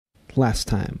last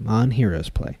time on Heroes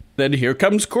Play. Then here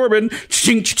comes Corbin.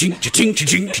 Ching, ching, ching,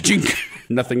 ching, ching.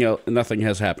 Nothing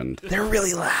has happened. They're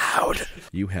really loud.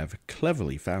 You have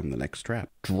cleverly found the next trap.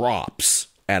 Drops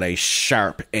at a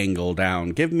sharp angle down.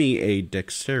 Give me a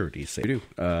dexterity save.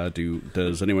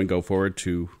 Does anyone go forward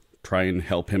to try and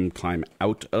help him climb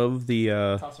out of the...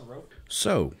 Toss a rope.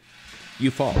 So, you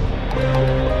fall.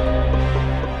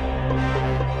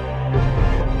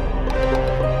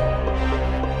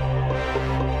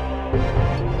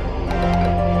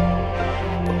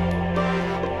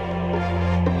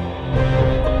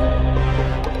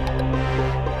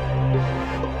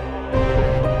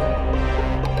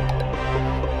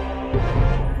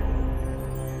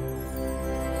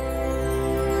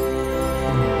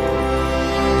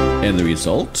 And the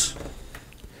result?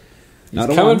 Not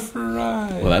a Coming 1. for a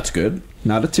ride. Well, that's good.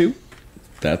 Not a 2.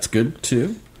 That's good,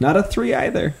 too. Not a 3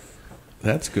 either.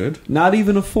 That's good. Not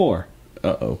even a 4.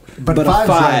 Uh-oh. But a five's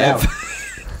right 5. out.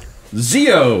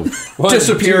 Zio One,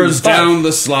 disappears 2, 5. down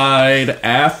the slide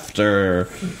after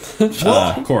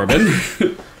Corbin.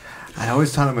 I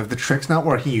always tell him if the trick's not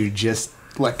working, you just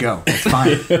let go. It's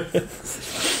fine.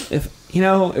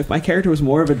 If my character was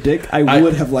more of a dick, I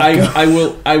would have let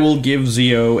go. I will give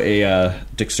Zio a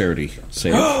dexterity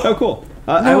save. Oh, cool.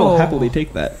 I will happily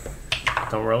take that.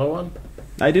 Don't roll a 1?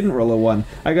 I didn't roll a 1.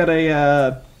 I got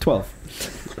a 12.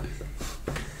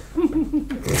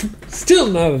 Still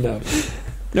not enough.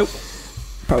 Nope.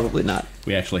 Probably not.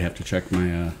 We actually have to check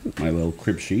my my little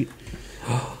crib sheet.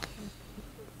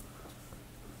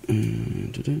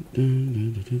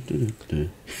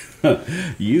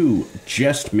 You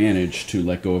just managed to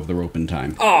let go of the rope in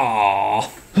time. Aww.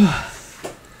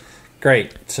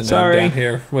 Great. So now Sorry. I'm down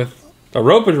here with a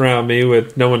rope around me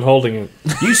with no one holding it.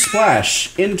 You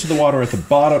splash into the water at the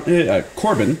bottom.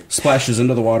 Corbin splashes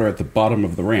into the water at the bottom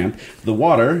of the ramp. The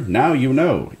water, now you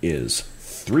know, is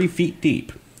 3 feet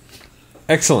deep.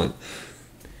 Excellent.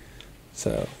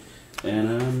 So,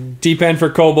 And deep end for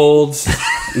kobolds.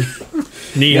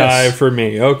 Knee high Yes. for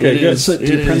me. Okay, It good. is. So do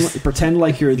you It is. pretend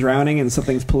like you're drowning and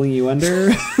something's pulling you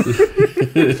under?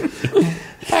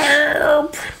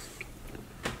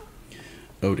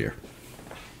 oh dear.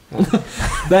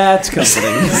 That's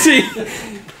comforting. See,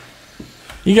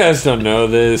 you guys don't know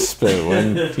this, but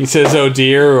when he says "oh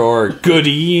dear" or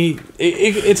 "goody,"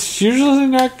 it's usually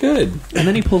not good. And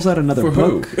then he pulls out another For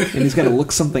who? book, and he's got to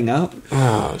look something up.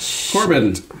 Oh, shit.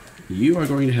 Corbin, you are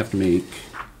going to have to make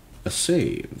a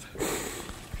save.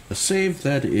 A save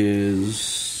that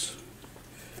is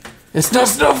It's not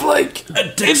Snowflake.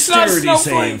 a It's not dexterity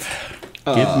Snowflake. save.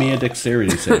 Give me a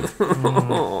dexterity save.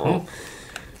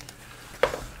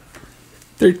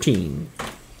 13.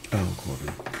 Oh,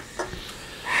 Corbin.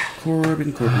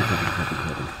 Corbin.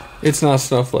 It's not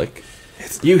Snowflake.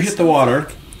 You hit the water,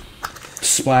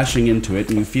 splashing into it,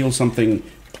 and you feel something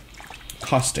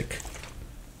caustic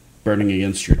burning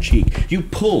against your cheek. You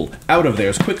pull out of there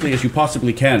as quickly as you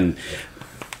possibly can.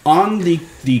 On the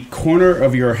corner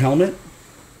of your helmet,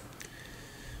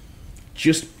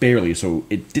 just barely, so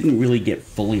it didn't really get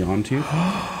fully onto you,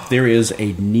 there is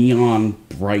a neon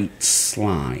bright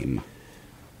slime.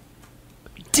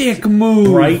 Dick move.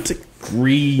 Bright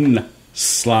green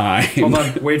slime. Hold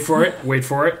on. Wait for it.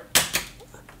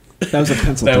 That was a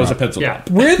pencil. That was a drop. pencil. Yeah.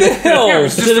 Where the hell Yeah,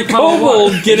 it's just did a puddle of water.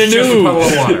 kobold get It's an just a puddle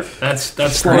ooze? of water.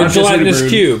 That's Or a Just gelatinous in a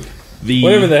cube. The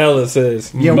Whatever the hell this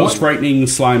is. Yeah, most what- frightening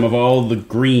slime of all, the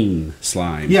green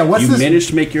slime. Yeah, what's you this- managed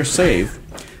to make your save.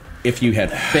 If you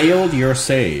had failed your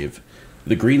save,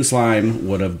 the green slime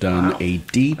would have done a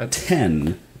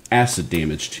D10 acid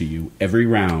damage to you every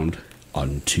round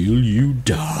until you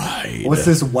died. What's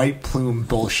this white plume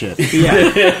bullshit?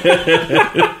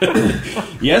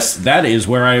 Yes, that is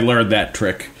where I learned that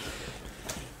trick.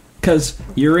 Because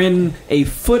you're in a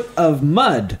foot of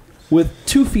mud with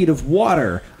 2 feet of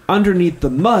water. Underneath the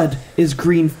mud is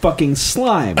green fucking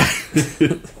slime.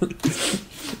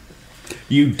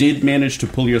 You did manage to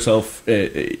pull yourself.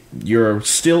 You're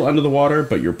still under the water,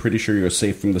 but you're pretty sure you're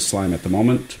safe from the slime at the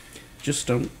moment. Just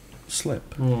don't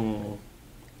slip.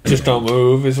 Just don't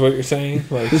move, is what you're saying?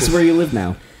 Like, This is where you live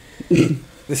now.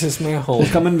 this is my home. We'll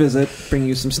come and visit, bring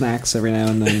you some snacks every now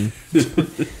and then.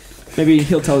 Maybe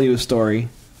he'll tell you a story.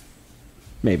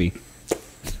 Maybe.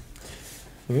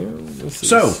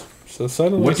 So,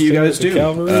 suddenly what do you guys do?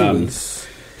 Cavalry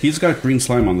He's got green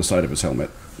slime on the side of his helmet.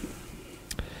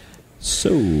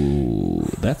 So,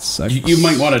 that sucks. You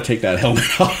might want to take that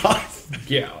helmet off.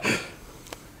 Yeah.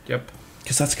 Yep.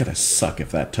 Because that's going to suck if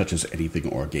that touches anything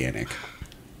organic.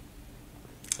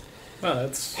 Well,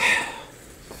 that's...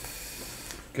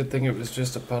 Good thing it was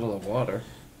just a puddle of water.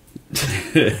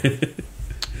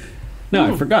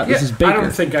 No, I forgot. This is Baker. I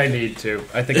don't think I need to.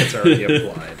 I think it's already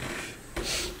applied.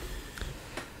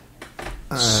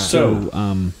 So,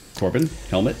 Corbin,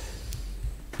 helmet?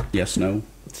 Yes, no?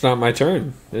 It's not my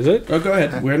turn, is it? Oh, go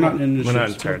ahead. We're not in We're not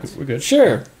in initiative. turns. We're good.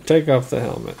 Sure. Take off the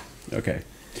helmet. Okay.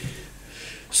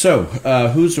 So,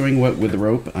 who's doing what with the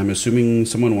rope? I'm assuming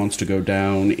someone wants to go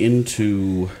down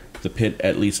into the pit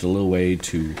at least a little way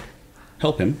to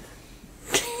help him.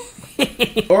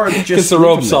 Or just Because the leave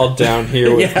rope's him all down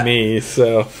here with Yeah. me,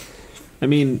 so... I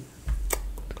mean,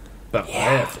 But I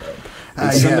have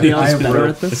rope. is somebody I else have better rope.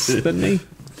 at this than me?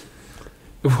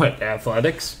 What,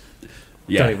 athletics?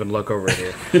 Yeah. Don't even look over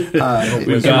here.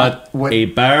 We've got what- a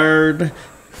bard.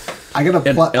 I got a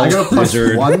An plus elf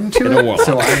wizard one and a to it, warlock.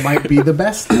 so I might be the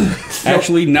best.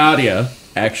 Actually, Nadia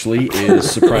is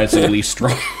surprisingly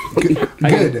strong. Good, I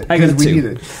got because a we 2. need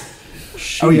it.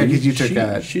 Oh, yeah, 'cause you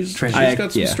took, she's training.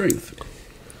 got some yeah. strength.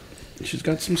 She's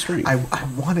got some strength. I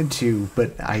wanted to,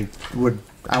 but I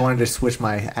wanted to switch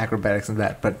my acrobatics and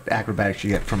that, but acrobatics you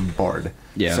get from Bard.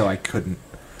 Yeah. So I couldn't.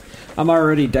 I'm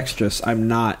already dexterous. I'm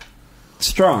not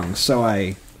strong, so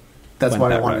I. That's went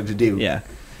what I that wanted route. to do. Yeah.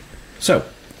 So,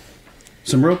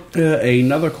 some rope,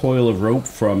 another coil of rope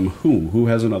from who? Who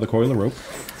has another coil of rope?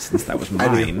 Since that was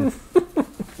I do. mine.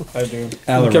 I do.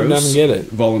 Alaros Come down and get it.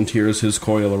 volunteers his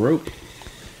coil of rope.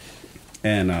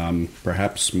 And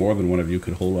perhaps more than one of you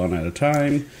could hold on at a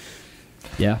time.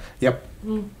 Yeah. Yep.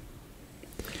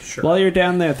 Sure. While you're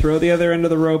down there, throw the other end of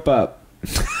the rope up.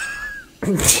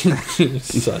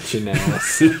 Such an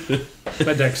ass.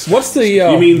 My dex. What's the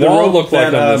You mean the wall rope look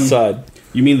like that, on this side?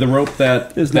 You mean the rope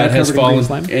that Is now has covered in green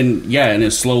fallen slime? and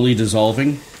is slowly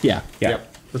dissolving? Yeah. Yeah.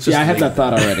 Yep. Let's Yeah, I just had leave that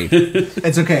thought already.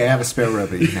 It's okay. I have a spare rope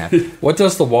that you can have. What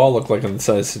does the wall look like on the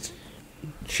side? Is it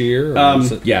sheer? Or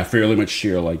is it... Yeah, fairly much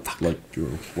sheer like you're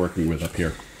working with up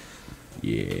here.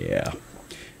 Yeah.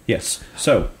 Yes.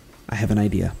 So, I have an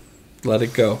idea. Let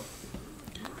it go.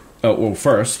 oh well,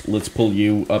 first let's pull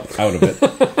you up out of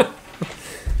it.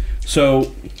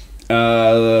 So,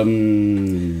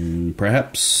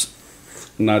 perhaps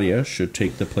Nadia should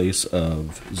take the place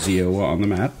of Zio on the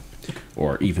map,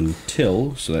 or even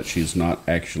Till, so that she's not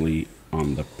actually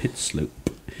on the pit slope.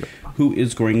 Who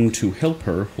is going to help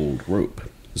her hold rope?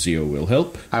 Zio will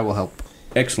help. I will help.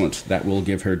 Excellent. That will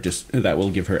give her advantage.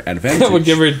 That would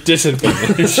give her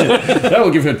disadvantage. That will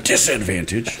give her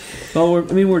disadvantage. Well,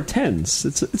 we're tens.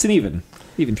 It's an even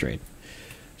trade.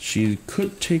 She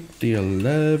could take the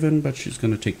 11, but she's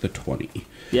going to take the 20.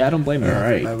 Yeah, I don't blame her. All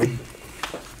right. I would,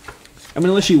 I mean,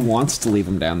 unless she wants to leave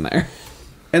him down there.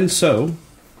 And so,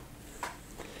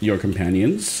 your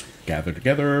companions gather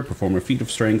together, perform a feat of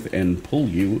strength, and pull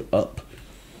you up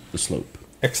the slope.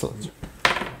 Excellent.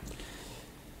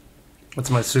 What's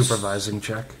my supervising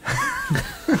check?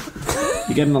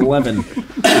 You get an 11.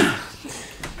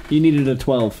 You needed a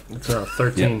 12. It's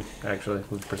 13, actually,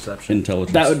 with perception.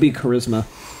 Intelligence. That would be charisma.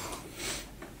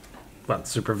 What,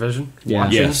 supervision? Yeah.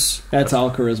 Watching? Yes. That's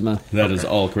all charisma. That is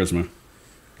all charisma.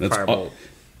 That's all,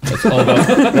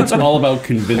 Firebolt. that's all about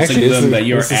convincing Actually, is them the- that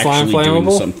you're is the slime actually doing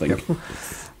flammable? something.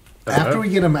 after we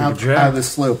get him out Good job. of the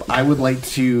slope, I would like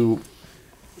to.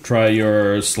 Try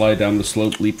your slide down the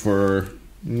slope, leap for...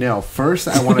 No, first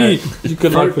I want to.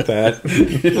 Good luck with that.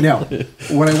 No,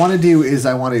 what I want to do is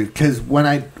I want to, because when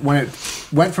it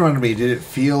went from under me, did it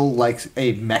feel like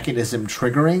a mechanism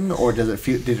triggering, or did it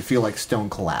feel like stone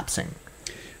collapsing?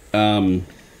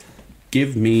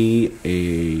 Give me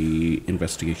a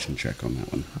investigation check on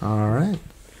that one. All right.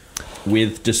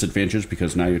 With disadvantage,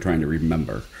 because now you're trying to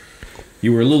remember.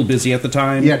 You were a little busy at the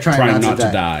time. Yeah, trying not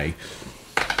to die.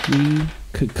 We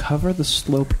could cover the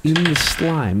slope in the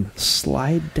slime,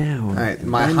 slide down. All right.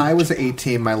 My high was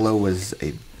 18. My low was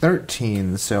a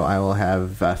 13. So I will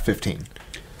have 15.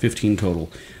 15 total.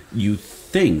 You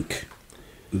think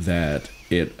that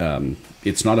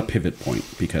it's not a pivot point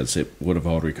because it would have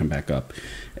already come back up.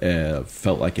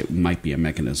 Felt like it might be a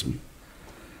mechanism.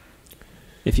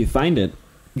 If you find it,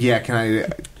 Yeah. Can I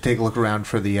take a look around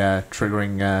for the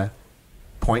triggering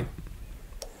point?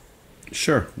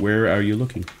 Sure. Where are you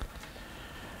looking?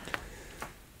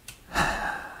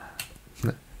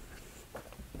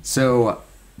 So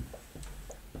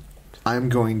I'm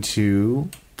going to,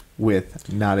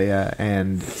 with Nadia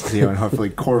and Zio and hopefully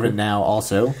Corvin now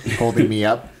also holding me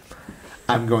up,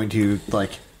 I'm going to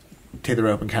take the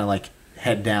rope and kind of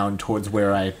head down towards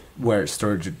where I was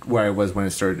when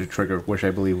it started to trigger, which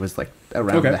I believe was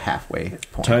around Okay. the halfway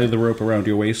point. Tie the rope around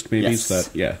your waist, maybe? Yes. So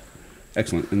that, yeah.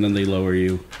 Excellent. And then they lower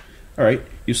you. All right.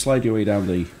 You slide your way down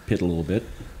the pit a little bit.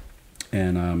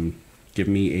 And give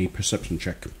me a perception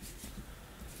check.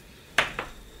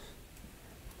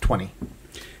 20.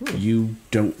 You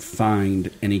don't find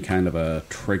any kind of a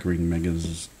triggering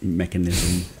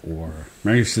mechanism or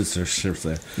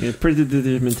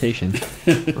Predigitation.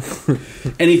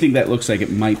 anything that looks like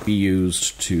it might be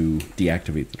used to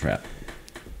deactivate the trap.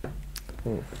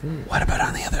 What about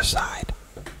on the other side?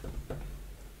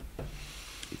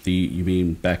 You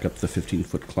mean back up the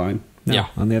 15-foot climb? No, Yeah.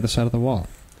 on the other side of the wall.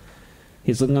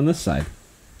 He's looking on this side.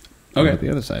 What Okay. about the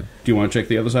other side. Do you want to check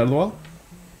the other side of the wall?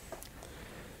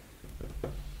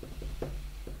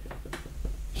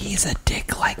 He's a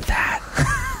dick like that.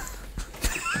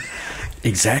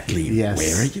 Exactly. Yes.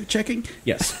 Where are you checking?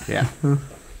 Yes. Yeah.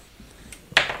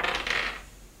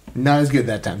 Not as good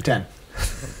that time. 10.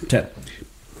 10.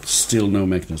 Still no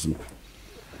mechanism.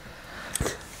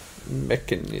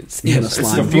 Mechanism. In the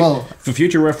slime. Well, For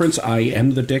future reference, I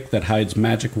am the dick that hides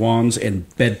magic wands and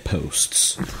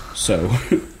bedposts. So,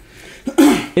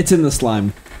 It's in the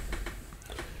slime.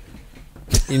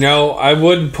 You know, I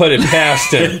wouldn't put it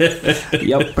past him.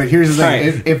 Yep. but here's the thing.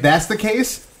 Alright. If that's the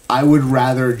case, I would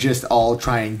rather just all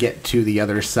try and get to the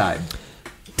other side.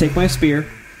 Take my spear,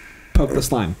 poke the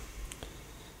slime.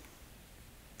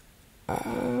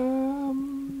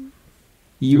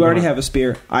 You already have a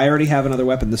spear. I already have another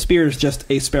weapon. The spear is just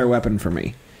a spare weapon for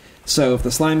me. So if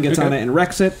the slime gets on it and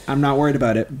wrecks it, I'm not worried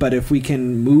about it. But if we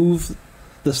can move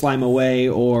the slime away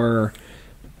or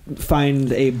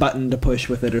find a button to push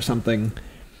with it or something,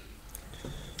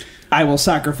 I will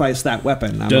sacrifice that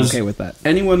weapon. I'm okay with that.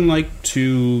 anyone like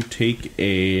to take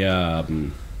a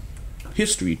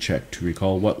history check to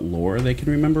recall what lore they can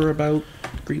remember about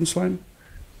green slime?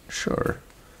 Sure.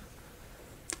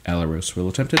 Alaros will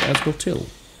attempt it, as will Till.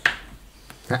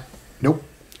 Nope.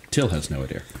 Till has no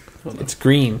idea. It's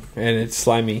green and it's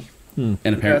slimy. And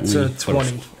apparently, That's a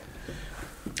 20.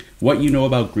 what you know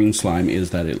about green slime is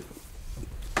that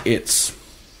it's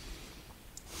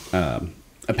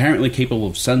apparently capable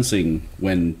of sensing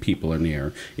when people are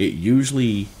near. It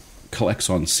usually collects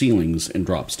on ceilings and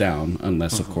drops down,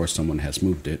 unless, of course, someone has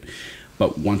moved it.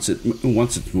 But once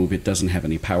it's moved, it doesn't have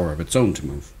any power of its own to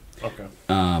move. Okay.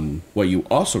 What you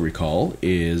also recall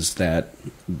is that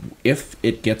if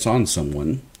it gets on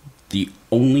someone, the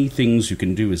only things you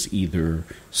can do is either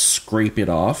scrape it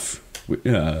off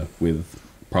with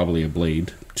probably a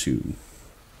blade to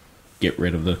get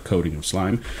rid of the coating of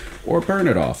slime, or burn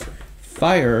it off.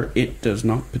 Fire, it does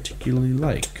not particularly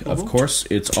like. Of course,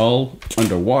 it's all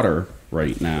underwater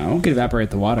right now. You could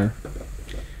evaporate the water.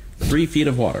 3 feet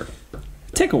of water.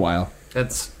 Take a while.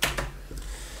 That's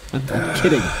I'm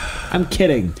kidding. I'm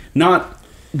kidding. Not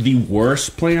the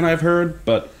worst plan I've heard,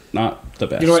 but not the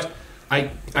best. you know what?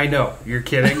 I know you're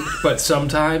kidding, but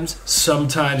sometimes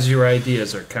your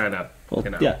ideas are kind of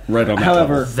Yeah. Right on that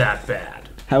However, level. that bad.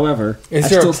 Is I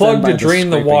there still a stand plug by to drain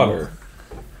the scraping. water?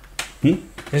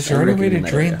 Is there any way to in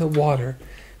that drain area. the water?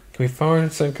 Can we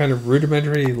find some kind of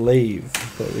rudimentary lathe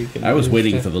that we can I was use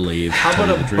waiting to- for the lathe. How to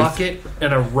about the a truth. bucket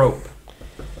and a rope?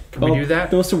 Can we do that?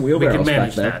 There was some We wheelbarrows can manage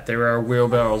back there. that. There are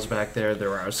wheelbarrows back there.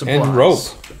 There are supplies. And rope.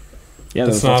 Yeah,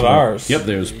 That's there was not lots of rope. ours. Yep,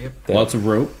 there's Yep. lots of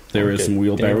rope. There is Okay, some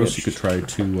wheelbarrows damaged. you could try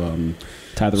to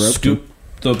Tie the rope. scoop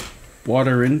the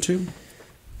water into.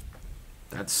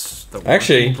 That's the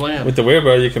Actually, working plan. with the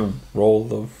wheelbarrow, you can roll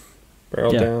the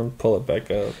barrel Yeah. down, pull it back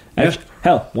up. Actually,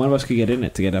 hell, one of us could get in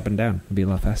it to get up and down. It'd be a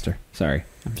lot faster. Sorry,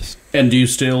 I'm just. And do you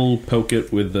still poke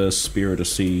it with the spear to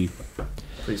see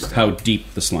Please stop. how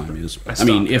deep the slime is? I I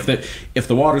mean, stopped if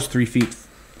the water's 3 feet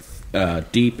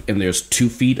deep and there's 2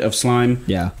 feet of slime,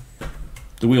 Yeah.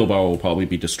 the wheelbarrow will probably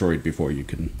be destroyed before you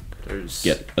can There's,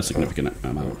 get a significant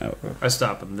amount out. I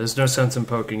stop him. There's no sense in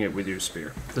poking it with your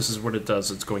spear. This is what it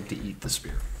does. It's going to eat the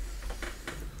spear.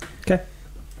 Okay.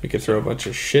 We could throw a bunch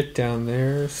of shit down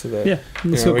there so that Yeah.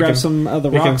 you Let's know, go we grab can- some of the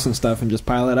we can- rocks and stuff and just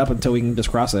pile it up until we can just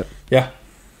cross it. Yeah,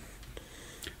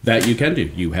 That you can do.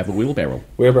 You have a wheelbarrow.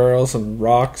 wheelbarrows and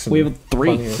rocks. And We have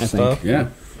 3, plenty of I think. stuff. Yeah.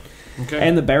 Okay.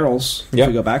 And the barrels, Yep. if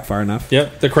we go back far enough,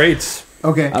 Yep, the crates.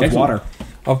 Okay. of Excellent. water.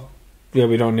 Oh, yeah,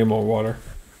 we don't need more water.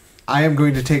 I am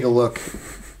going to take a look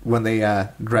when they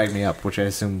drag me up, which I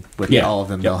assume with Yeah. all of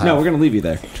them Yep. they'll have. No, we're going to leave you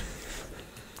there.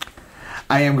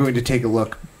 I am going to take a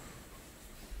look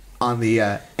on the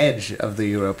edge of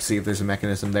the rope, see if there's a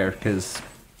mechanism there. Because,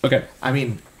 Okay. I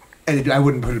mean, I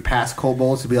wouldn't put it past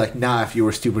Kobold to be like, nah, if you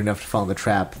were stupid enough to fall in the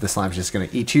trap, the slime's just going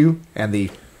to eat you, and the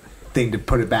thing to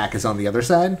put it back is on the other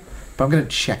side. But I'm going to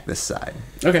check this side.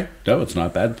 Okay. No, it's not a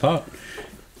bad thought.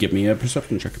 Give me a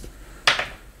perception check.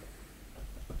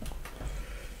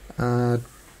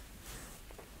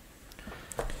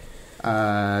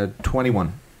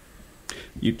 21.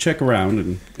 You check around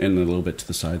and a little bit to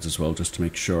the sides as well, just to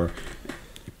make sure.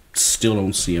 Still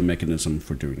don't see a mechanism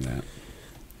for doing that.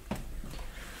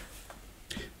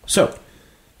 So,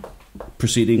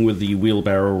 proceeding with the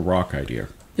wheelbarrow rock idea.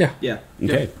 Yeah. Yeah.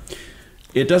 Okay.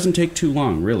 It doesn't take too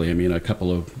long, really. I mean, a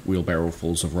couple of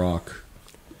wheelbarrowfuls of rock,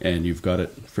 and you've got it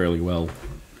fairly well.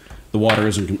 The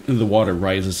water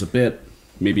rises a bit,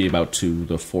 maybe about to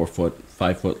the 4 foot,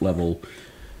 5 foot level,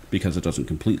 because it doesn't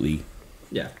completely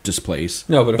displace.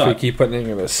 No, but if we keep putting it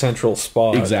in a central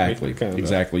spot, exactly,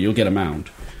 you'll get a mound.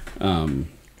 And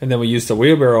then we use the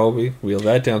wheelbarrow. We wheel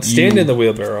that down, stand in the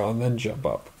wheelbarrow, and then jump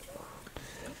up.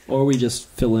 Or we just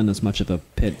fill in as much of the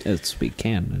pit as we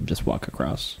can and just walk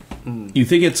across. You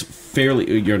think it's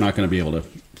fairly... You're not going to be able to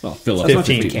fill up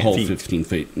 15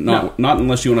 feet. Not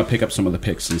unless you want to pick up some of the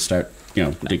picks and start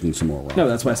digging some more rock. No,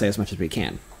 that's why I say as much as we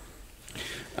can.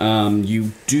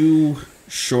 You do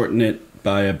shorten it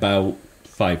by about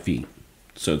 5 feet.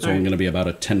 So it's only going to be about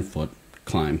a 10-foot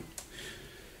climb.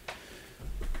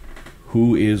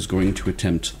 Who is going to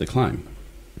attempt the climb?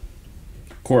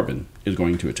 Corbin is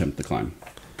going to attempt the climb.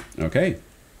 Okay.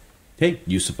 Hey,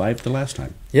 you survived the last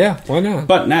time. Yeah, why not?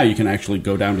 But now you can actually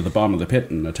go down to the bottom of the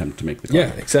pit and attempt to make the climb.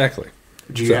 Yeah, exactly.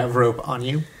 Do you have rope on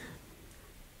you?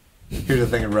 Here's the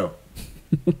thing of rope.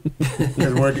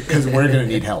 Because we're going to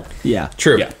need help. Yeah.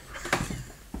 True. Yeah.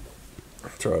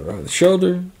 Throw it around the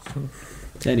shoulder.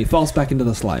 And he falls back into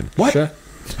the slime. What? We're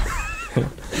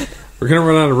going to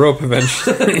run out of rope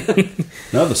eventually.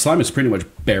 No, the slime is pretty much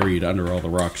buried under all the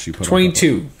rocks you put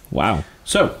 22. Wow.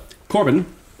 So, Corbin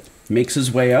makes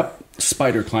his way up,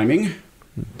 spider climbing,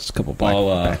 It's a couple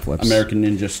backflips. American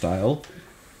Ninja style,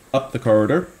 up the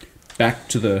corridor, back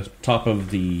to the top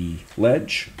of the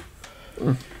ledge,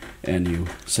 and you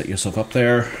set yourself up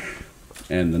there,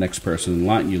 and the next person in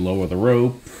line, you lower the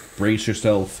rope, brace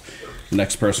yourself, the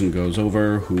next person goes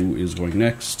over. Who is going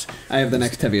next? I have the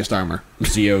next heaviest armor.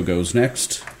 Zio goes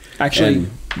next. Actually,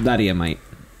 Nadia might,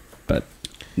 but...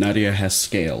 Nadia has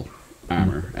scale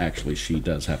armor. Actually, she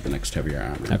does have the next heavier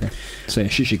armor. Okay. So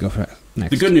she should go for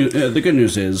next. The good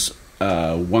news is,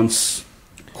 once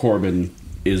Corbin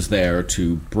is there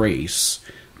to brace,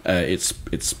 it's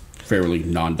fairly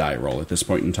non-die roll at this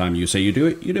point in time. You say you do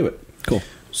it, you do it. Cool.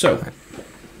 So,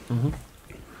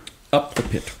 up the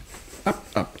pit,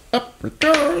 up it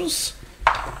goes.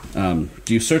 Do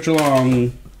you search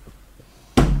along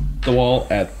the wall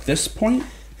at this point?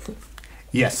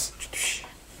 Yes.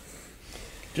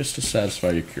 Just to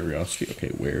satisfy your curiosity. Okay,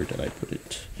 where did I put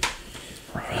it?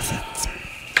 Where is it?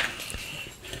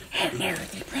 I've never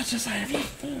the precious. I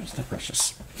have. There's the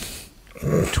precious.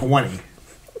 20.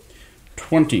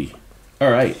 20.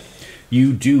 All right.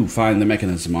 You do find the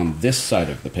mechanism on this side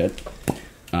of the pit.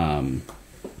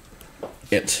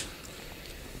 It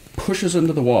pushes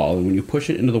into the wall, and when you push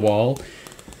it into the wall,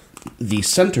 the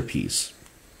centerpiece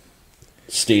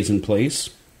stays in place.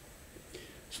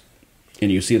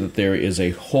 And you see that there is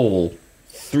a hole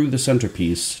through the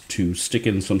centerpiece to stick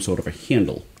in some sort of a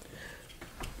handle.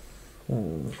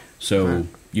 So,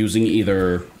 using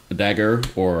either a dagger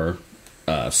or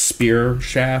a spear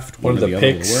shaft, one of the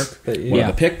other will work. One of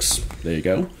the picks. There you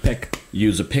go. Pick.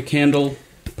 Use a pick handle,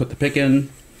 put the pick in,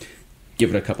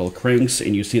 give it a couple of cranks,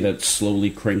 and you see that it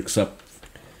slowly cranks up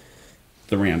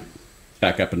the ramp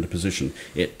back up into position.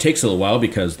 It takes a little while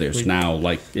because there's now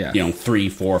 3,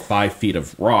 4, 5 feet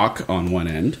of rock on one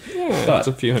end. Yeah, but, it's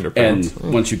a few hundred pounds.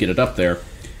 And once you get it up there,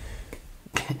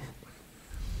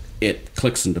 it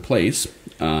clicks into place.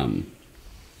 And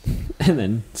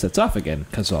then sets off again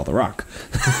because of all the rock.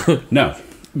 No,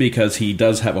 because he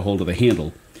does have a hold of the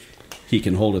handle. He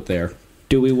can hold it there.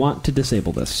 Do we want to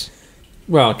disable this?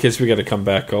 Well, in case we got to come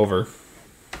back over.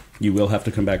 You will have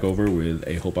to come back over with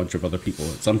a whole bunch of other people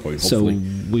at some point, hopefully.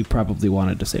 So we probably want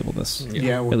to disable this.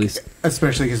 Yeah, at least.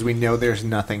 Especially because we know there's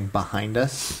nothing behind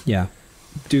us. Yeah.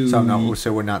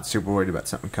 So we're not super worried about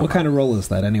something coming. What kind of role is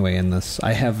that anyway in this?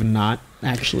 I have not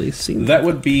actually seen that.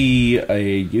 Would be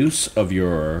a use of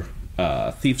your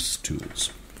thief's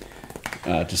tools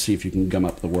to see if you can gum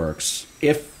up the works.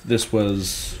 If this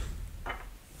was...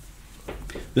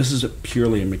 This is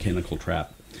purely a mechanical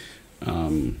trap.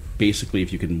 Basically,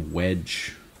 if you can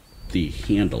wedge the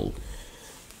handle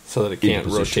so that it can't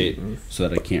rotate. So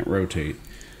that it can't rotate.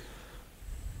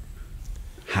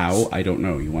 How? I don't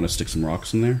know. You want to stick some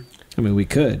rocks in there? I mean, we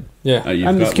could. Yeah.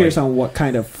 I'm just curious on what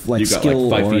kind of skill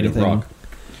got 5 or feet anything. of rock.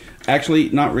 Actually,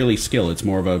 not really skill. It's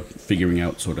more of a figuring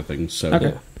out sort of thing. So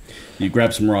okay. You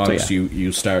grab some rocks. So,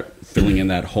 you start filling in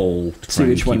that hole to try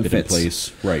and keep it in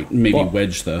place. Right. Maybe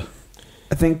wedge the...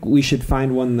 I think we should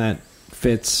find one that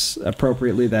fits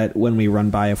appropriately, that when we run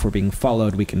by, if we're being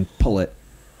followed, we can pull it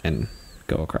and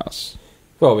go across.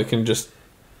 Well, we can just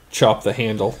chop the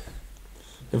handle.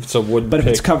 If it's a wood But pick.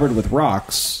 if it's covered with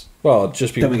rocks, Well, it'd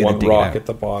just be Then we gotta one dig it rock out. at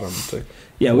the bottom.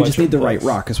 Yeah, we wedge just it need the in right place.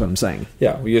 rock, is what I'm saying.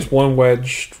 Yeah, we use one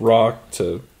wedged rock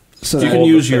to... So You that can Hold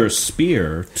use the your pin.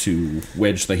 spear to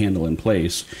wedge the handle in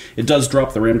place. It does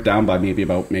drop the ramp down by maybe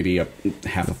a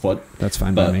half a foot. that's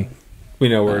fine but- by me. We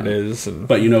know where it is, and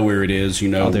But you know where it is,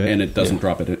 I'll do it. and it doesn't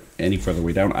drop it any further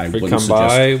way down. I if we wouldn't come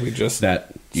suggest by, we just...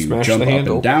 that you smash jump the up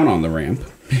handle. and down on the ramp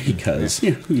because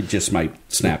you just might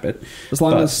snap it. As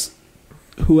long But- as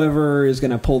whoever is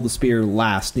going to pull the spear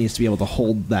last needs to be able to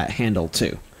hold that handle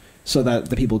too, so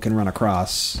that the people can run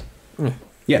across.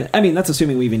 Yeah, I mean, that's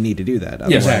assuming we even need to do that.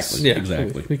 Yeah, Otherwise- exactly. Yeah,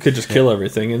 exactly. We could just kill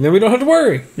everything, and then we don't have to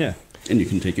worry. Yeah. and you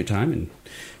can take your time.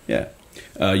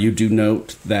 And you do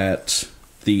note that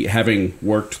having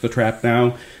worked the trap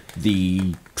now,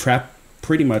 the trap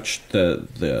pretty much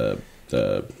the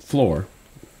floor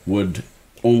would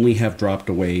only have dropped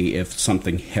away if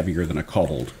something heavier than a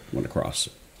kobold went across.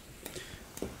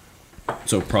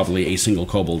 So probably a single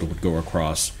kobold would go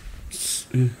across,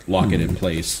 lock it in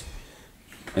place,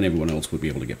 and everyone else would be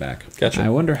able to get back. Gotcha. I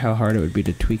wonder how hard it would be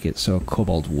to tweak it so a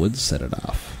kobold would set it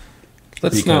off.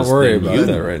 Let's Because not worry then about you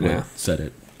that right would now. Set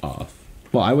it off.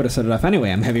 Well, I would have set it off anyway.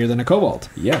 I'm heavier than a kobold.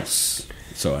 Yes.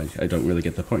 So I don't really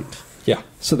get the point. Yeah.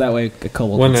 So that way a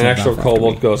kobold When can an set it actual off after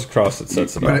kobold me. goes across, it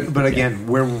sets it off. But again,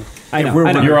 we're I know, if we're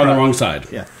I know. running You're on the across- wrong side.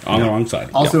 Yeah. On the wrong side.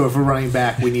 Also, if we're running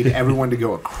back, we need everyone to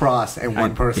go across, and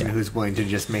one person yeah. who's willing to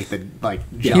just make the jump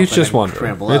He's and just then wondering.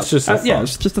 scramble It's up. just a Yeah, thought.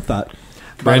 it's just a thought. By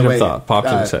the Random way, thought popped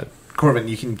in his head. Corbin,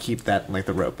 you can keep that like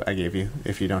the rope I gave you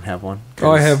if you don't have one.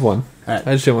 Oh, I have one. Alright.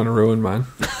 I just didn't want to ruin mine.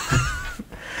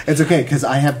 It's okay because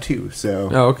I have two. So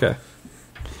Oh, okay.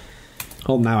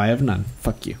 Well, now I have none.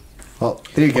 Fuck you. well,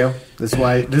 there you go. This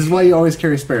is why you always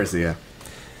carry spares, yeah.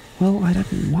 Well, I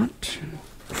didn't want to.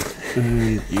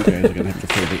 You guys are going to have to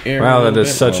fill the air. Wow, a that little is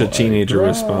bit such a while I teenager draw.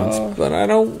 response. But I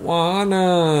don't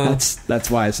wanna. That's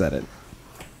why I said it.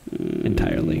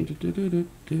 Entirely.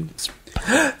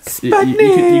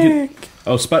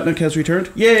 Oh, Sputnik has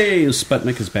returned? Yay!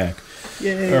 Sputnik is back.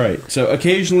 Yay! All right. So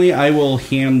occasionally I will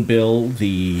hand Bill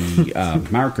the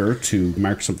marker to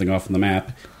mark something off on the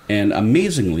map, and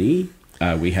amazingly,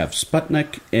 we have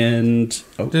Sputnik and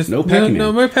no Pac-Man.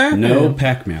 no Pac-Man. No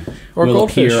Pac-Man. Or will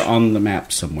Goldfish. appear on the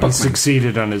map somewhere. He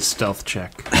succeeded on his stealth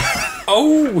check.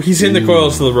 Oh, he's in the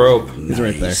coils of the rope. He's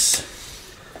right there. Nice.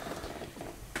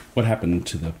 What happened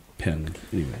to the pen,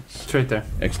 anyways? It's right there.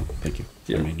 Excellent, thank you.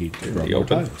 Yeah. I may need to In rub the more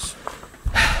open. tiles.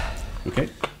 Okay,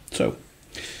 so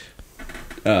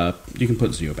you can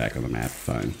put Zio back on the map.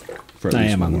 Fine. For at I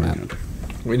least am one on the more map. round.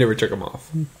 We never took him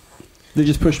off. They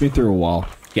just pushed me through a wall.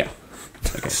 Yeah.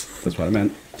 Okay, that's what I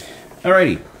meant.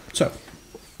 Alrighty. So,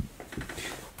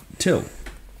 Till,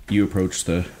 you approach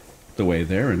the way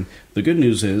there, and the good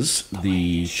news is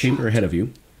the chamber ahead of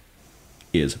you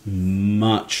is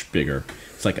much bigger.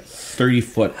 It's like a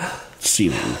 30-foot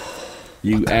ceiling.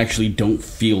 You actually don't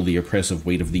feel the oppressive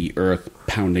weight of the earth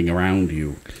pounding around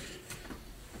you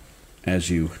as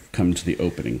you come to the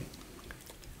opening.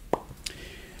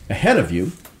 Ahead of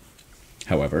you,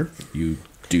 however, you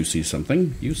do see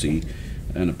something. You see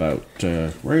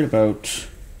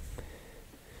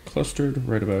clustered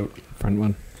right about. Front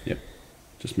one. Yep,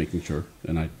 just making sure.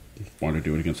 And I want to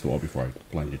do it against the wall before I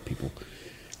blinded people.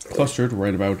 Clustered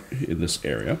right about in this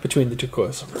area. Between the two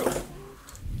coils of rope.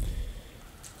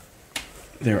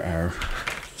 There are.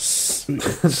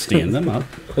 Stand them up.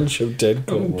 Bunch of dead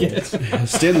kobolds.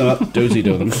 Stand them up. Dozy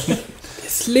do them.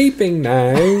 Sleeping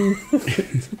now.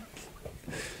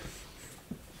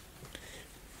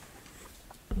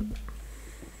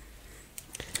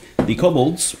 The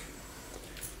kobolds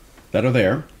that are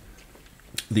there,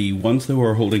 the ones that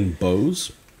are holding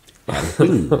bows, have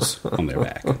wings on their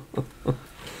back.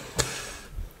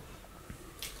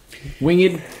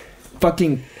 Winged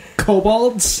fucking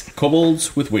kobolds?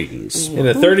 Kobolds with wings. In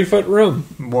a 30-foot room.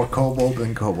 More kobold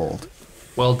than kobold.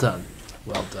 Well done.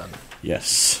 Well done.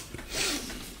 Yes.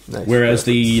 Nice. Whereas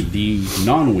the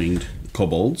non-winged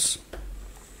kobolds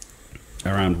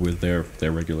are armed with their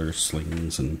regular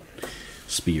slings and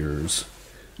spears.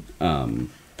 And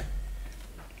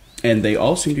they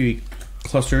all seem to be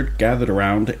clustered, gathered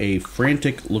around a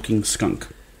frantic-looking skunk.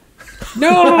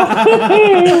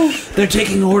 No! They're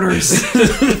taking orders.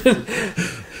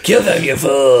 Kill them, you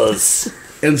fools!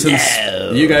 And since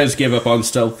you guys gave up on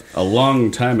stealth a long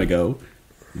time ago,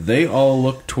 they all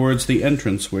look towards the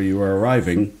entrance where you are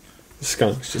arriving The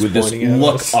skunk's just with this pointing at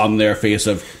look us. on their face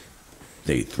of,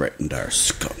 they threatened our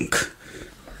skunk.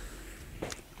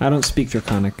 I don't speak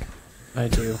Draconic. I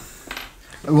do.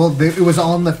 Well, it was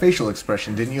all in the facial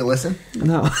expression. Didn't you listen?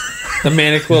 No. The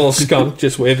manic little skunk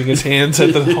just waving his hands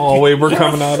at the hallway we're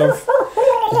coming out of.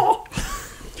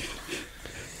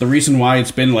 The reason why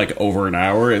it's been like over an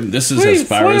hour, and this is as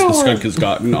far as the skunk has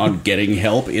gotten on getting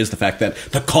help, is the fact that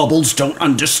the kobolds don't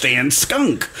understand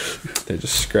skunk. They're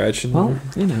just scratching. Well,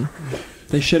 you know,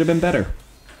 they should have been better.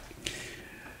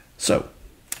 So,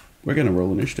 we're going to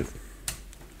roll initiative.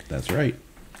 That's right.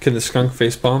 Can the skunk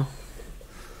face bomb?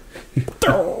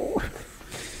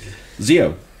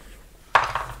 Zio.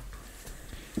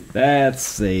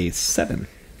 That's a 7.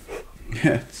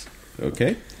 Yes.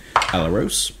 Okay.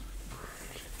 Alaros.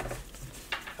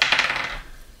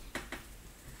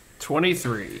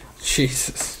 23.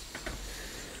 Jesus.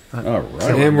 All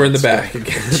right. And we're in the back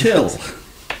again. Till.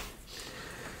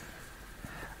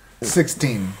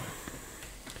 16.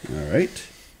 All right.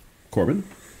 Corbin.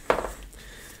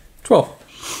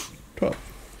 12.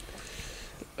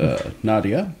 12.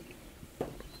 Nadia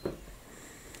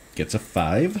gets a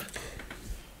 5.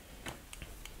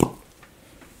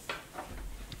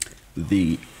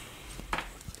 The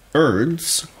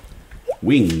Urds,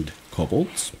 winged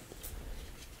kobolds,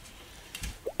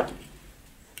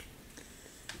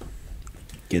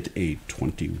 get a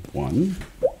 21.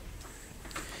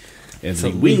 And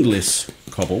the wingless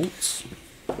kobolds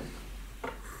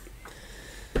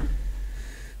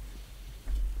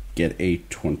get a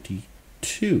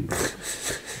 22.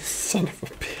 Son of a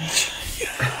bitch.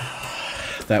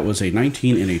 That was a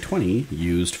 19 and a 20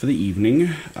 used for the evening.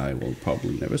 I will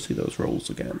probably never see those rolls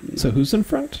again. So who's in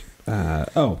front?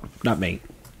 Not me.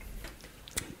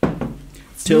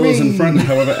 Till is in front,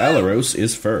 however, Alaros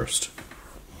is first.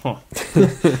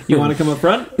 You want to come up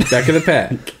front? Back of the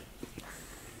pack.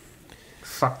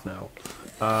 Fuck no.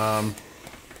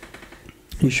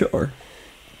 You sure?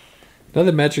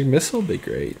 Another magic missile would be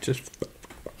great. Just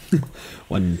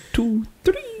 1, 2,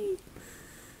 3.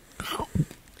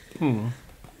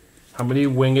 How many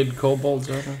winged kobolds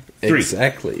are there? 3.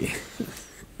 Exactly.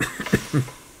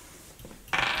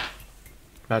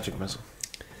 Magic missile.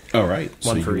 All right,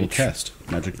 so One for you will each.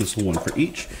 cast magic missile, 1 for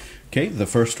each. Okay, the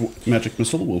first magic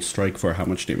missile will strike for how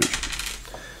much damage?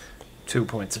 2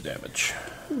 points of damage.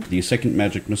 The second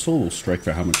magic missile will strike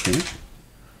for how much damage?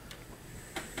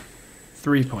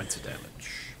 3 points of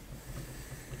damage.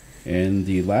 And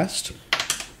the last?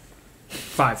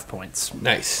 5 points.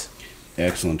 Nice.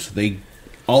 Excellent.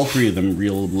 All 3 of them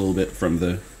reel a little bit from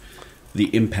the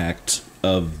impact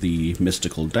of the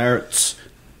mystical darts,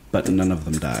 but none of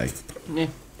them die. Yeah.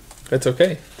 That's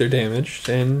okay. They're damaged,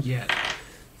 and Yeah.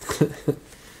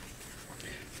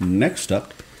 Next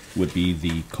up would be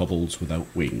the kobolds without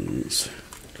wings.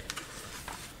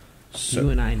 You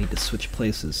and I need to switch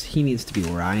places. He needs to be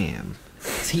where I am.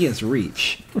 'Cause he has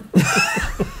reach.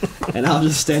 And I'll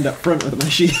just stand up front with my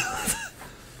shield.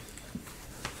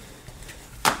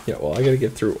 yeah. Well, I got to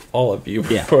get through all of you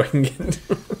Yeah. before I can get.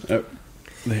 Oh,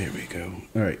 there we go.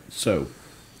 All right, so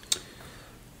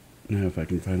now if I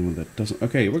can find one that doesn't.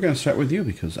 Okay, we're going to start with you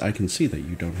because I can see that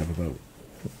you don't have a bow.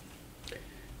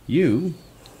 You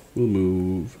will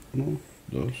move 1,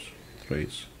 2, 3,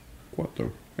 4,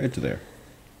 right to there.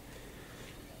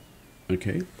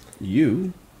 Okay,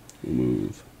 you will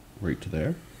move right to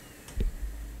there.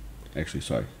 Actually,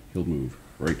 sorry, he'll move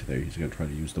right to there. He's going to try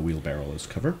to use the wheelbarrow as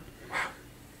cover.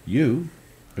 You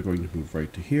are going to move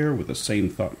right to here with the same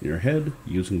thought in your head,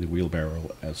 using the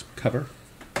wheelbarrow as cover.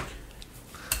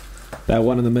 That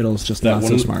one in the middle is just That not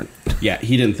so one- smart. Yeah,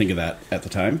 he didn't think of that at the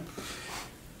time.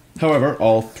 However,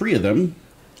 all 3 of them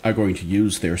are going to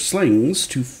use their slings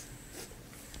to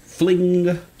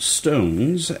fling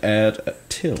stones at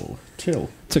Till.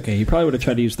 It's okay. He probably would have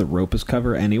tried to use the rope as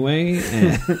cover anyway.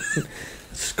 And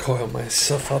Just coil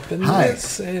myself up in Hi.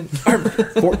 this and armor.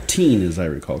 14, as I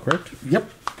recall, correct? Yep.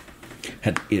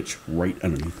 Had itch right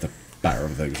underneath the bar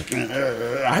of things.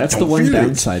 that's the one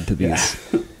downside to these.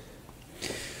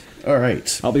 All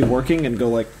right. I'll be working and go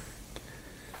like,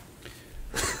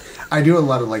 I do a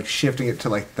lot of like shifting it to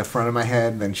like the front of my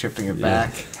head, then shifting it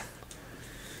back.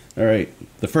 All right.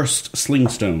 The first sling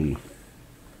stone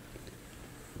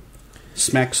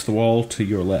smacks the wall to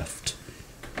your left.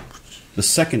 The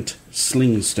second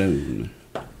sling stone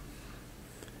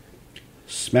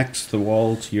smacks the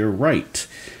wall to your right.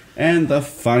 And the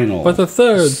final. But the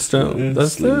third stone. The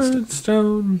sling third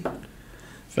stone.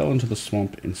 fell into the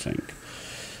swamp and sank.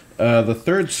 The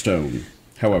third stone,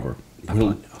 however,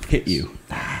 will hit you.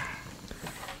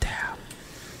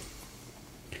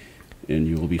 And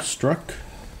you will be struck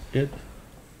it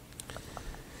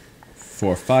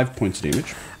for 5 points of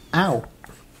damage, Ow.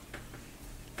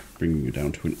 bringing you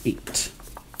down to an 8.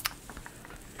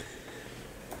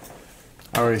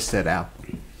 I already said ow.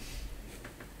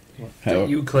 How- Are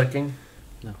you clicking?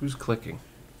 No. Who's clicking?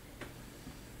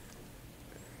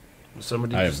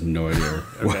 Somebody I just... have no idea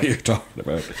what Okay. you're talking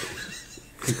about.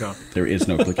 Keep going. There is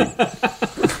no clicking.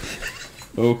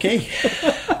 Okay.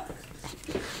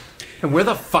 And where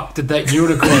the fuck did that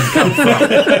unicorn come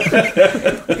from?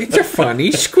 It's a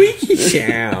funny squeaky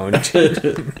sound.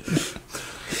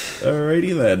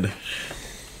 Alrighty then.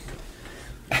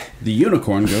 The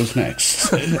unicorn goes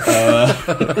next.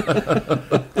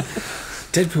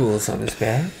 Deadpool's on his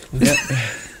back.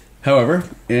 However,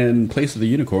 in place of the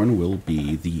unicorn will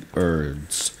be the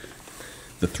Urds,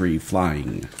 the 3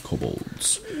 flying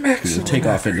kobolds, who will take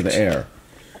off into the air.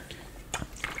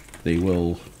 They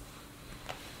will...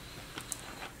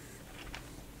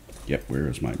 Yep, where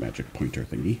is my magic pointer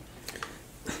thingy?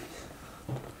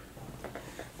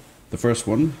 The first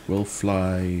one will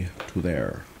fly to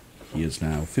there. He is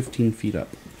now 15 feet up.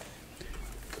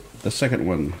 The second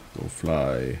one will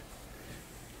fly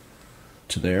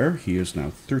to there. He is now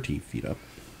 30 feet up.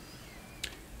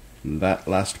 And that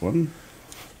last one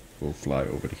will fly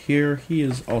over to here. He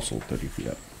is also 30 feet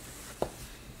up.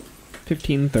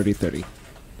 15, 30, 30.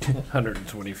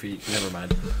 120 feet. Never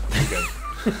mind. I'm good.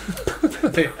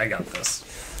 I got this.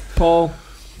 Paul.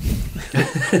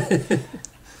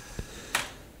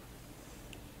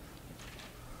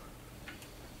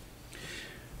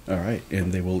 Alright,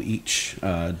 and they will each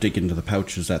dig into the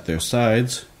pouches at their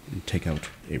sides and take out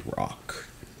a rock.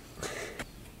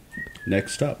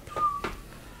 Next up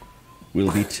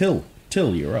will be Till.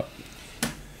 Till, you're up.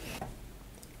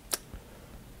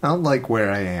 I don't like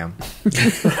where I am.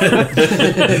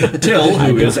 Till,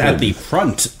 who is at the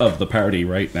front of the party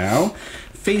right now,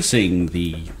 facing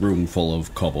the room full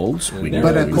of kobolds.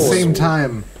 But at the same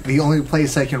time, the only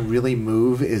place I can really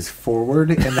move is forward,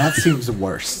 and that seems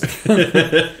worse.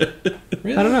 I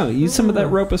don't know. Use some of that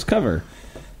rope as cover.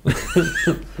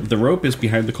 The rope is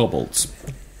behind the kobolds.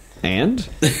 And?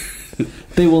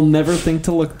 They will never think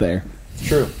to look there.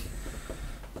 True.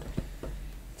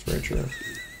 It's very true.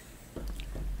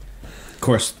 Of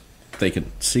course, they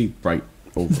can see right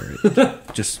over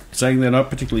it. Just saying they're not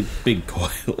particularly big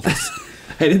coils.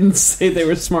 I didn't say they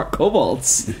were smart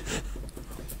kobolds. Of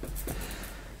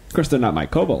course, they're not my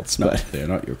kobolds, No, but they're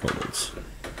not your kobolds.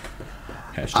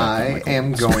 Hashtag I not my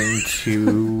am kobolds.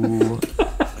 going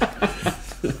to...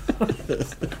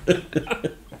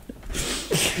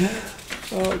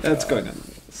 that's going on.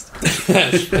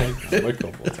 My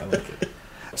kobolds, I like it.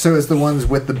 So it's the ones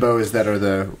with the bows that are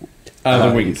the...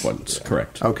 The winged ones,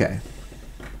 correct. Okay.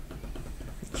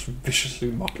 Just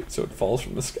viciously mock it so it falls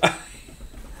from the sky.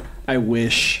 I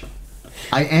wish.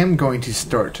 I am going to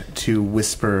start to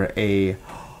whisper a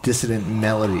dissonant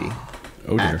melody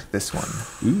Oh dear. at this one.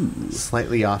 Ooh,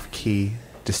 Slightly off-key,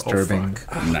 disturbing.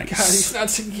 nice. God, he's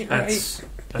not singing it right. That's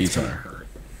These gonna are hurt.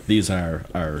 these are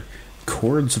our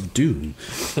chords of doom.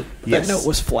 Yes. That note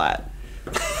was flat.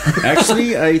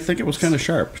 Actually, I think it was kind of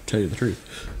sharp. To tell you the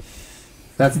truth.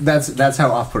 That's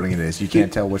how off-putting it is. You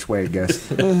can't tell which way it goes.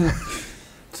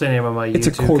 It's the name of my It's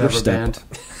a YouTube quarter cover step.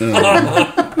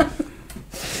 band.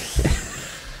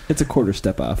 It's a quarter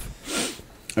step off.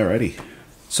 Alrighty.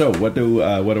 So what do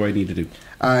I need to do?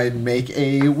 I'd make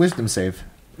a wisdom save.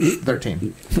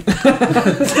 13.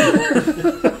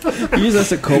 You use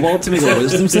us a kobold to make a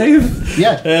wisdom save?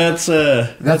 Yeah. That's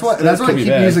That's why I could be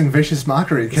keep bad. using vicious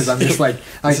mockery, because I'm just like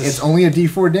it's only a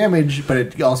D4 damage, but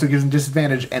it also gives them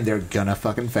disadvantage, and they're gonna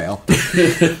fucking fail.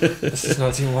 This does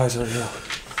not seem wise right now.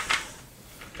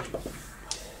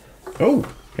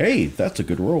 Oh, hey, that's a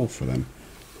good roll for them.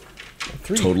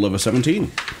 3. Total of a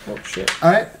 17. Oh, shit.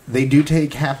 All right, they do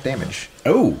take half damage.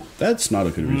 Oh, that's not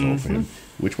a good result for him.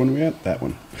 Which one are we at? That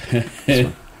one.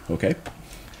 Okay.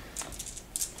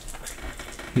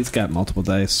 He's got multiple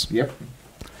dice. Yep.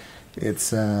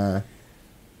 It's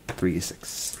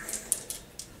 3d6.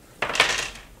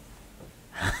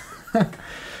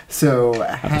 So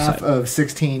half of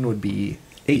 16 would be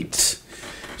 8.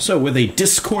 So with a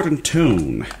discordant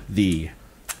tone, the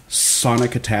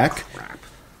sonic attack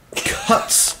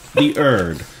cuts the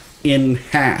Erd in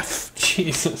half.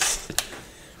 Jesus.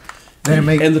 they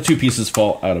make And the 2 pieces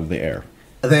fall out of the air.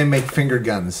 finger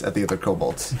guns at the other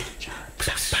kobolds.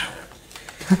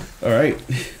 Alright.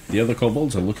 The other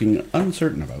kobolds are looking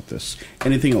uncertain about this.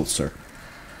 Anything else, sir?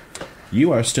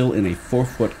 You are still in a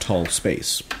 4-foot tall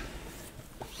space.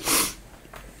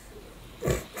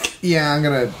 Yeah, I'm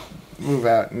gonna move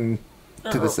out and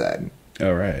to the side.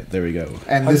 Alright, there we go.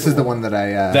 And this is the one that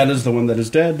I That is the one that is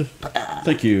dead.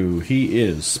 Thank you. He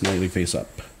is smiley face up.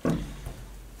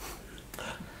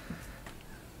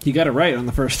 You got it right on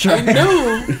the first try.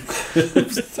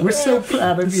 we're so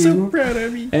proud of you. proud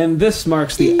of me. And this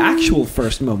marks the actual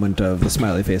first moment of the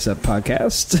Smiley Face Up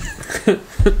podcast.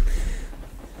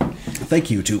 Thank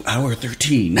you to Hour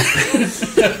 13.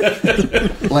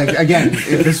 Like, again,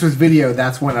 if this was video,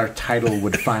 that's when our title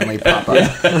would finally pop up.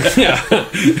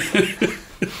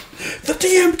 The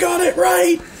DM got it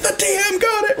right! The DM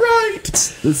got it right!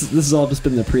 This has all just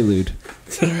been the prelude.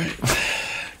 Alright.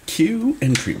 Cue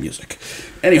entry music.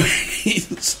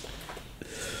 Anyways.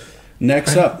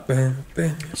 Next up.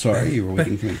 Sorry, you were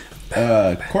waiting for me.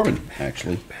 Corbin,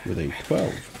 actually, with a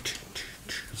 12.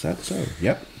 Is that so?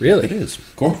 Yep. Really? It is.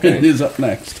 Corbin is up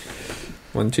next.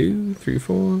 1, 2, 3,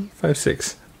 4, 5,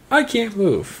 6. I can't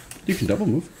move. You can double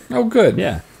move. Oh, good.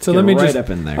 Yeah. So Get let me right just. up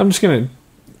in there. I'm just gonna.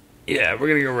 Yeah, we're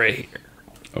gonna go right here.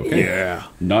 Okay. Yeah.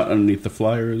 Not underneath the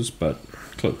flyers, but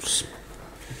close.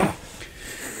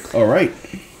 Alright.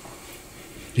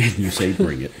 And you say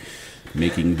bring it.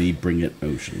 Making the bring it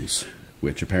motions,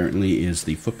 which apparently is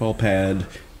the football pad.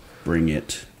 Bring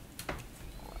it.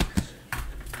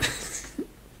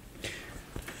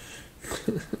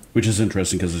 Which is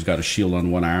interesting because he's got a shield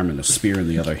on one arm and a spear in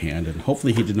the other hand, and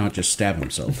hopefully he did not just stab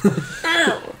himself.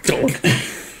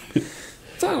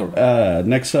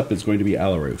 Next up is going to be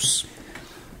Alaros.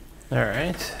 All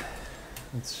right.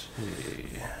 Let's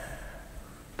see.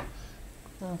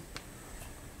 1,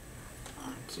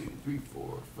 2, 3,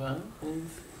 4, 5.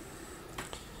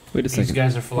 Wait a These second.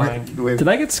 guys are flying. Did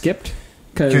I get skipped?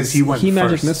 'Cause he went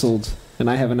magic first. missiled, and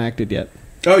I haven't acted yet.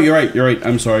 Oh, you're right. You're right.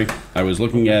 I'm sorry. I was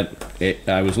looking at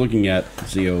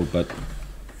Zio, but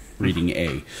reading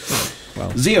A.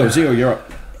 Well, Zio, you're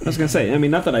up. I was gonna say. I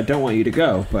mean, not that I don't want you to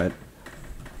go, but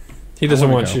He doesn't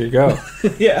wanna want go. you to go.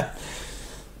 yeah.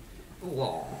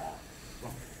 Well,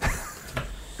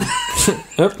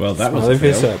 that was Smiley a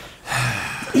face fail. up.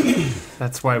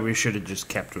 That's why we should have just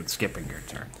kept with skipping your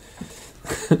turn.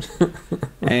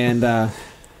 And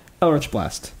Eldritch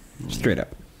Blast, straight up.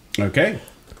 Okay.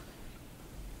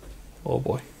 Oh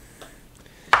boy.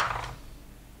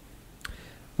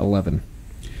 11.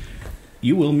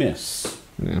 You will miss.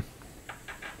 Yeah.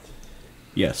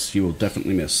 Yes, you will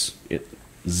definitely miss. It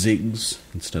zigs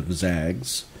instead of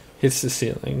zags. Hits the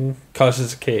ceiling,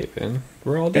 causes a cave in.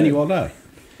 We're all dead. And you all die.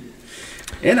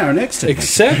 In our next adventure.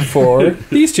 Except for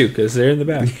these two, because they're in the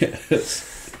back.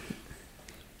 Yes.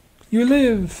 You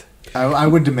live. I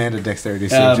would demand a dexterity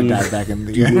save to dive back in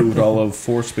the You game. moved all of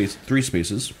 3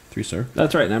 spaces. 3, sir.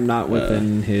 That's right, and I'm not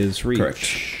within his reach.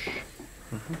 Correct.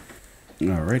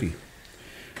 Alrighty.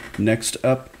 Next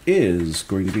up is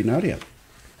going to be Nadia.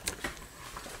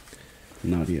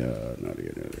 Nadia.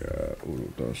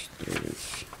 1, 2, 3,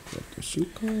 4,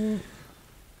 5.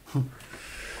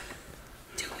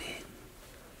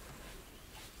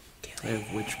 I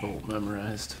have Witch Bolt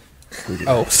memorized.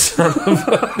 Oh, son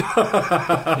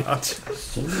of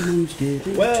Someone's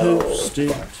getting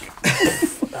toasted.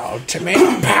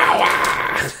 tomato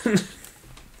power.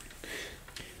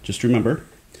 Just remember,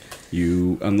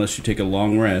 unless you take a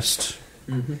long rest,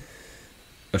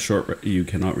 a short you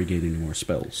cannot regain any more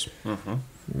spells.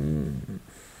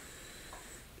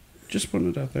 Just putting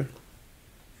it out there.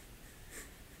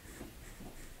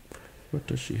 What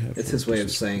does she have? It's for his way of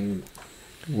this? saying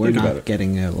we're Think about not it.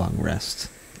 getting a long rest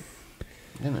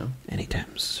You know.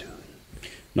 anytime soon.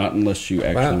 Not unless you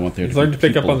actually Wow. want there to You've be learned to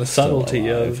pick up people on the still subtlety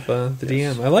alive. of the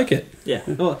DM. I like it. Yeah.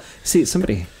 Well, see,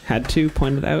 somebody had to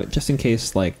point it out just in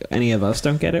case, like, any of us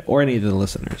don't get it or any of the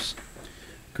listeners.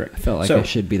 Correct. I felt like So- I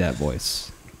should be that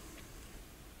voice.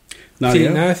 See,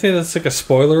 Nadia, now I think that's like a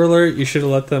spoiler alert. You should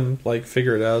have let them like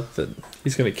figure it out that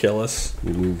he's going to kill us.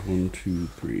 we'll move 1, 2,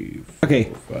 3, 4, Okay,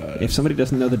 5. if somebody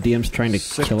doesn't know the DM's trying to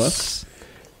 6. kill us,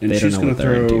 And they she's don't know going what to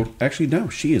they're throw. into. Actually, no,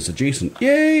 she is adjacent.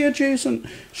 Yay, adjacent!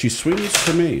 She swings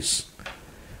her mace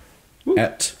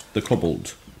at the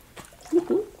kobold.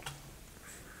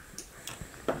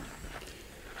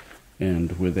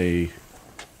 And with a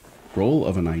roll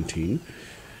of a 19,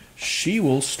 she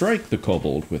will strike the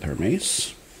kobold with her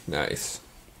mace Nice.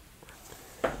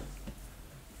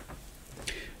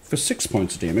 for 6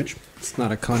 points of damage, it's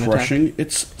not a con attack. crushing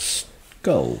its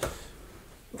skull.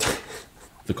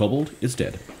 The kobold is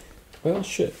dead. Well,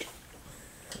 shit.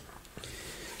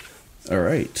 All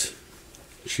right.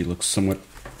 She looks somewhat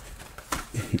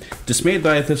dismayed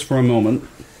by this for a moment,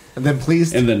 And then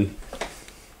please, and then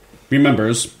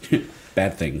remembers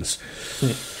bad things.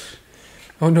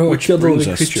 Oh no! Which I killed a brings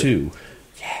living us creature. to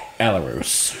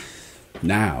Alaros.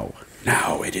 Now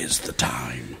it is the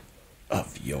time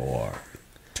of your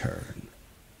turn.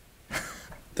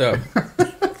 The-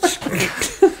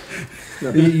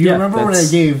 you remember when I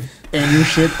that's- gave Andrew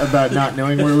shit about not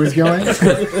knowing where it was going?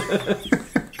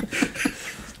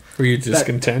 were you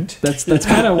discontent? That's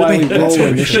kind of why we roll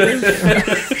initiative.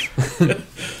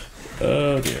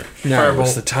 Oh dear. Now Firebolt.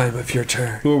 is the time of your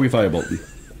turn. Who are we firebolting?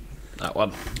 That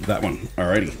one. That one.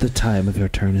 Alrighty. The time of your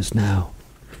turn is now.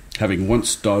 Having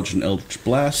once dodged an Eldritch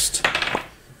Blast,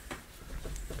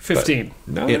 15.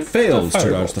 No, it fails to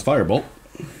firebolt. dodge the Firebolt.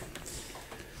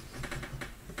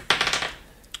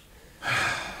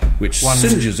 Which One.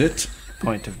 singes it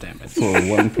Point of damage. for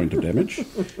 1 point of damage.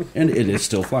 And it is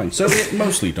still flying. So it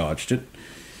mostly dodged it.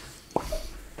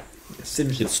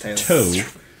 Singed Its toe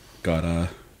got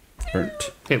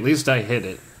burnt. At least I hit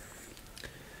it.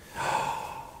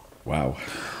 Wow.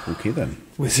 Okay then.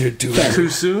 Wizard do Too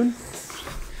soon?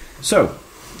 So,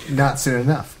 Not soon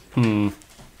enough.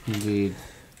 Indeed.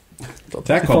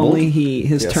 that If kobold, only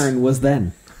his Yes. turn was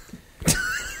then.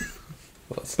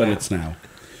 but it's now.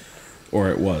 Or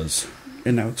it was.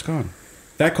 And now it's gone.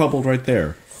 That kobold right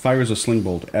there fires a sling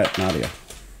bolt at Nadia.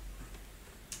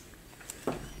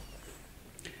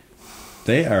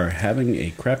 They are having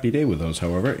a crappy day with those,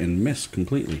 however, and miss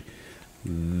completely.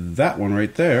 That one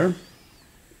right there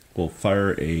will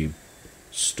fire a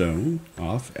stone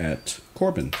off at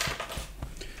Corbin.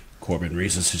 Corbin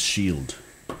raises his shield.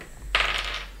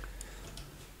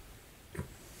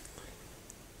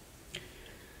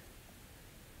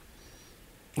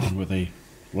 And with a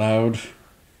loud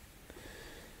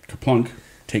kaplunk,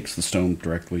 takes the stone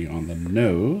directly on the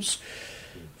nose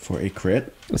for a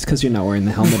crit. It's because you're not wearing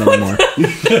the helmet anymore.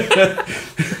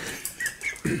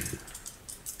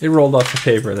 It rolled off the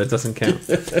paper. That doesn't count.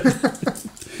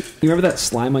 You remember that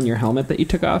slime on your helmet that you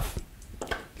took off?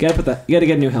 You gotta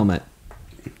get a new helmet.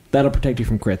 That'll protect you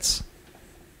from crits.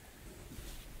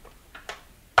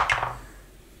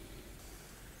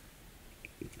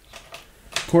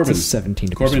 Corbin, It's a 17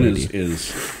 to Corbin persuade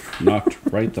is knocked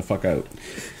right the fuck out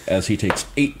as he takes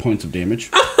 8 points of damage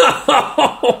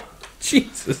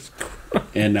Jesus.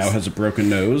 and now has a broken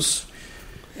nose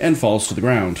and falls to the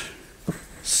ground.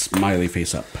 Smiley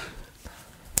face up.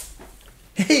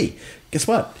 Hey, guess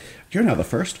what? You're now the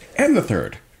first and the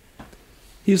third.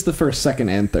 He's the first, second,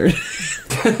 and third.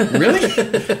 Really? I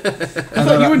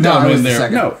thought you were no, down I was in the there.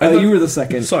 second. No, Oh, you were the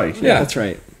second. Sorry. Yeah, Yeah. that's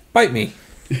right. Bite me.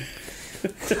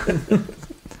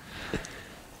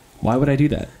 Why would I do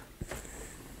that?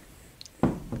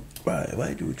 Why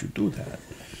would you do that?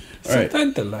 All So right.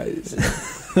 tantalized.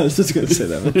 I was just going to say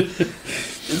that one.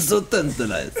 It's so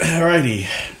tantalized. Alrighty.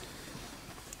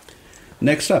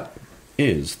 Next up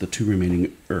is the two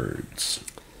remaining Urds.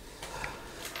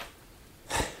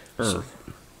 So-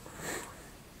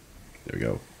 there we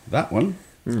go. That one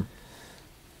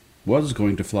was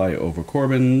going to fly over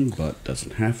Corbin, but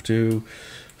doesn't have to.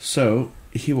 So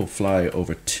he will fly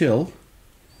over Till,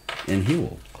 and he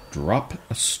will drop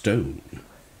a stone.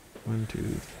 1, 2,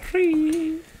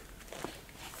 3.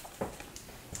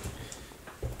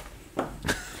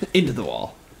 Into the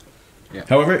wall.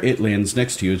 However, it lands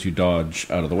next to you as you dodge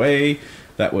out of the way.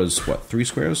 That was, what, 3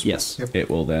 squares? Yes. Yep. It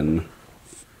will then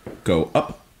go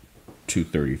up to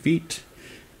 30 feet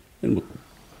and will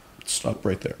stop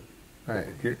right there. All right.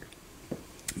 Here.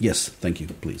 Yes, thank you,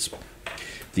 please.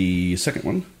 The second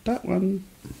one, that one,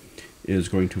 is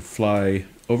going to fly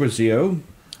over Zio,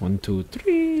 1, 2,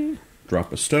 3.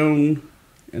 drop a stone,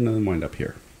 and then wind up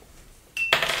here.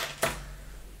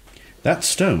 That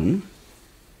stone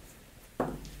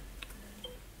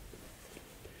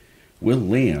will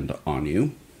land on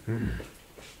you.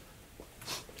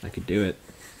 I could do it.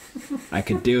 I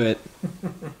could do it.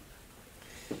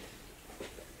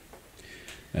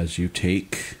 As you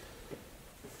take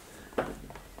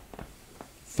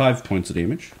 5 points of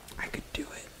damage. I could do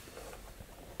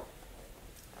it.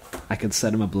 I could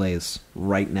set him ablaze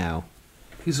right now.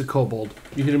 He's a kobold.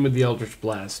 You hit him with the Eldritch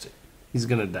Blast. He's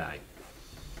gonna die.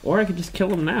 Or I could just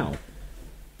kill him now.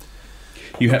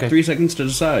 You have Okay. 3 seconds to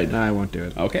decide. No, I won't do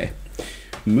it. Okay.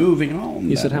 Moving on.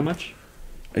 You said then. how much?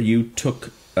 You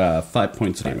took 5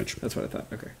 points of damage. That's what I thought.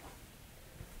 Okay.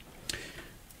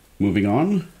 Moving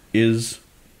on is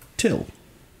Till.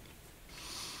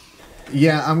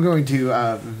 Yeah, I'm going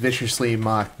to viciously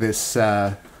mock this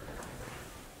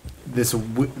this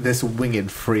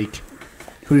winged freak.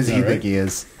 Who does he All right. think he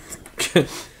is?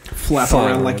 Flap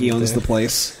Fine, around like he owns yeah. the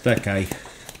place. That guy.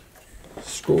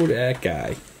 Screw that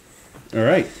guy. All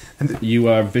right. You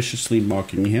are viciously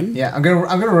mocking him. Yeah, I'm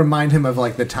gonna remind him of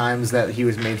like the times that he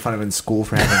was made fun of in school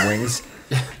for having wings.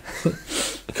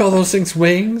 Call those things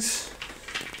wings?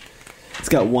 It's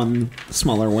got one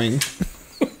smaller wing.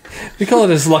 We call it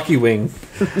his lucky wing.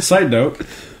 Side note,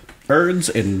 Urds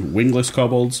and wingless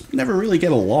kobolds never really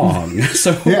get along.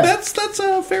 So Yeah. that's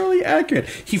fairly accurate.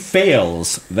 He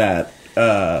fails that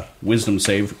wisdom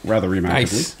save rather remarkably.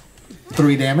 Nice.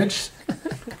 3 damage.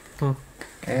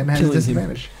 And has Killing him.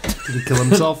 disadvantage. Did he kill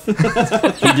himself?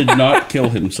 He did not kill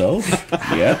himself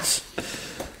yet,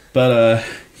 but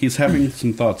He's having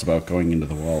some thoughts about going into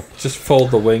the wall. Just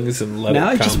fold the wings and let Now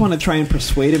it I come. just want to try and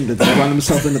persuade him to run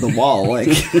himself into the wall. Like,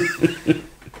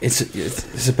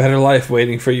 It's a better life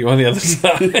waiting for you on the other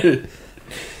side.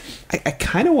 I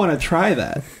kind of want to try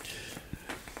that.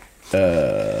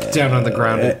 Down on the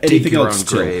ground and dig anything your else own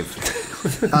still? grave.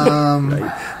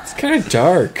 It's kind of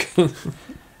dark.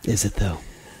 Is it though?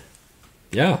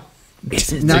 Yeah. Nadia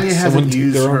Someone hasn't took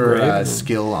used their own her grave.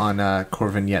 skill on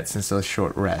Corvin yet since the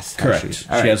short rest. has Correct. she? She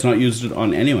All right. has not used it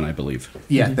on anyone, I believe.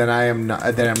 Yeah, then I am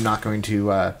not. Then I'm not going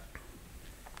to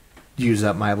use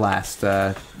up my last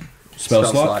Spell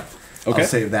slot? Okay. I'll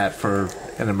save that for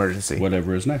an emergency.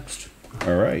 Whatever is next.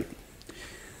 All right.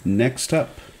 Next up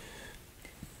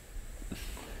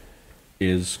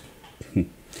is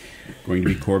going to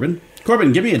be Corbin.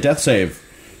 Corbin, give me a death save.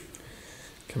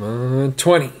 Come on,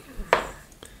 20.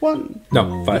 1.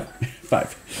 No, 5.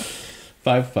 5.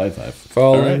 5.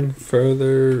 Falling All right.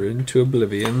 further into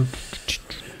oblivion.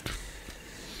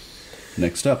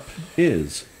 Next up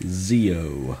is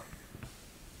Zio.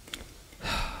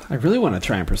 I really want to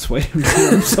try and persuade him to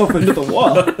run himself into the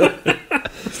wall.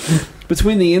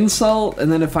 Between the insult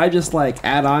and then if I just like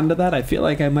add on to that, I feel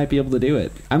like I might be able to do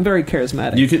it. I'm very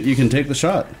charismatic. You can take the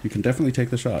shot. You can definitely take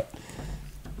the shot.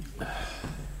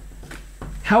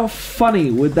 How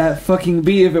funny would that fucking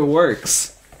be if it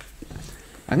works?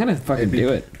 I'm gonna fucking do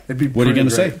it. It'd be What are you pretty going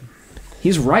to great. say?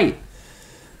 He's right.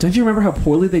 Don't you remember how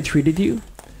poorly they treated you?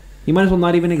 You might as well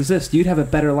not even exist. You'd have a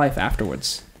better life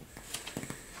afterwards.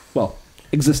 Well,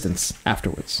 existence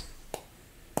afterwards.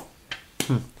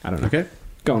 I don't know. Okay.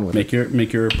 Going with Make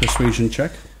your persuasion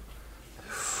check.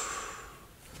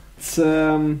 It's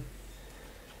can't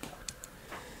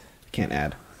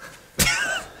add.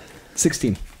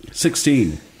 16.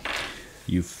 16.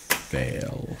 You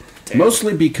fail.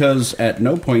 Mostly because at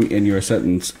no point in your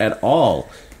sentence at all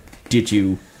did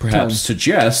you perhaps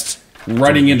suggest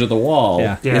running into the wall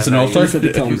Yeah. as an no, He said to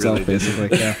alternative. kill himself,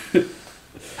 basically. Yeah.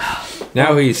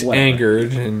 Now he's Whatever.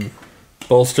 angered and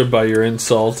bolstered by your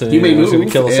insult, and You may he's going move,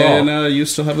 to kill us all. and you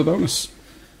still have the bonus.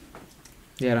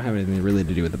 Yeah, I don't have anything really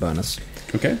to do with the bonus.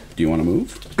 Okay. Do you want to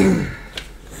move?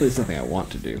 At least nothing I want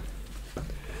to do.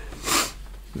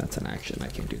 That's an action. I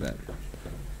can't do that.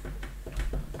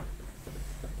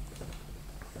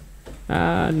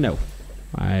 No.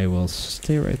 I will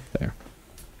stay right there.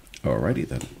 Alrighty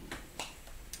then.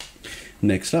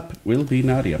 Next up will be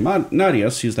Nadia. Nadia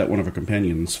sees that one of her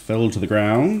companions fell to the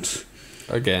ground,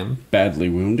 Again. badly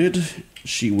wounded.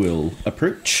 She will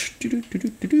approach.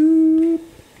 Do-do-do-do-do-do.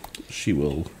 She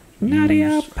will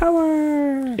Nadia, use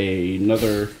power!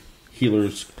 another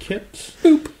healer's kit.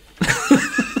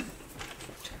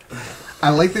 I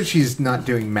like that she's not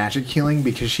doing magic healing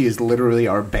because she is literally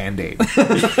our band-aid.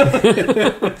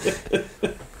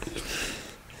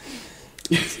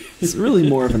 It's really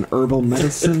more of an herbal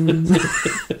medicine.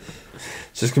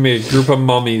 It's just going to be a group of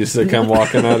mummies that come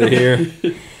walking out of here.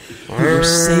 We're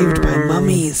saved by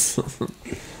mummies.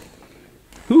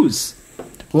 Whose?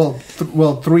 Well,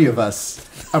 three of us.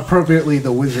 Appropriately,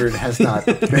 the wizard has not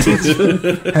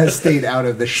has stayed out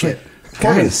of the shit.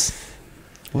 Guys,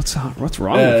 what's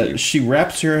wrong with you? She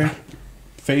wraps her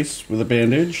face with a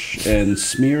bandage and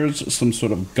smears some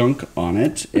sort of gunk on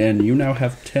it, and you now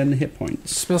have 10 hit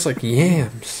points. Smells like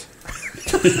yams.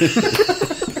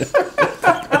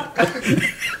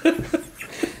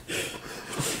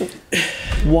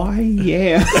 Why?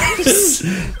 Yeah.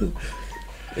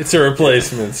 It's a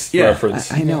replacements Yeah,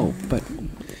 reference. I know, but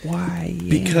why?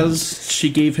 Yeah? Because she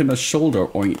gave him a shoulder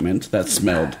ointment that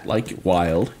smelled like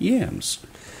wild yams.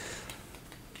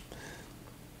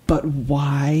 But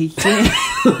why? Yeah.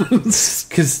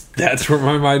 Because that's where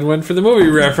my mind went for the movie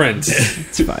reference.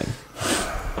 It's fine.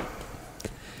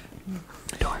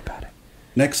 Don't worry about it.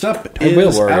 Next up I will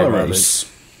is worry about Alaros.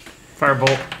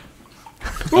 Firebolt.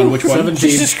 On which one? 17.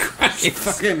 Jesus Christ.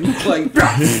 Fucking like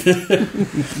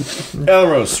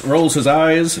Alaros rolls his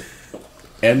eyes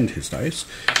and his dice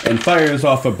and fires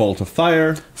off a bolt of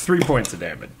fire 3 points of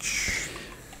damage.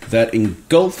 that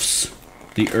engulfs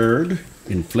the Erd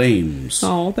in flames.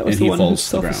 oh, that was and the he one whose falls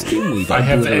to the ground. self-esteem we I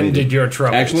have obliterated. ended your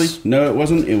troubles. Actually, no, it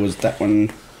wasn't. It was that one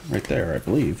right there, I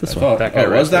believe. This I one. thought- That guy oh,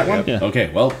 right was that there, one? yeah.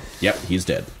 Okay, well, yep, he's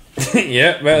dead.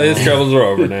 Yeah, well, his troubles are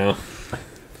over now.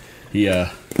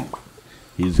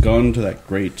 He's gone to that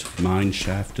great mine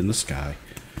shaft in the sky.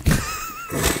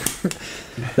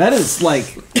 That is like,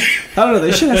 I don't know.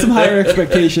 They should have some higher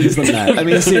expectations than that. I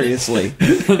mean, seriously,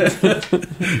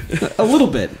 a little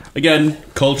bit. Again,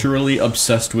 culturally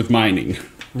obsessed with mining.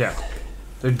 Yeah.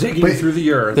 They're digging But- through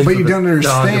the earth. but for you the don't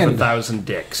Dog of understand. 1,000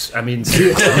 dicks. I mean,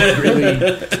 seriously, really.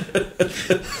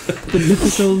 The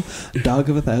mythical dog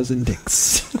of 1,000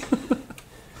 dicks.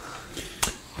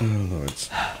 Oh, lords.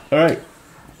 All right.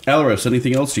 Alaris,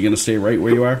 anything else? You going to stay right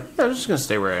where you are? I'm just gonna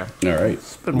stay where I am. All right.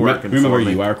 been working Remember, for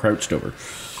me. you are crouched over.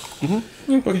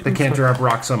 They can't drop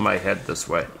rocks on my head this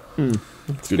way. Good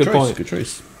good choice. point. Good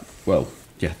choice. Well,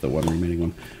 yeah, the one remaining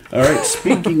one. All right.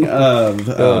 Speaking of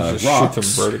Just shoot rocks them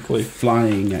vertically.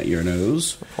 flying at your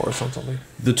nose, Horizontally.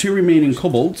 the two remaining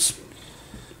kobolds.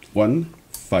 One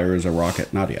fires a rock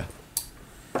at Nadia.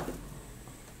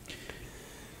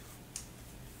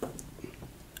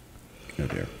 Oh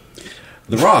dear.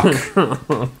 The rock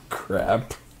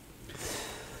Crap.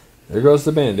 There goes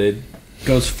the Band-Aid.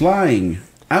 goes flying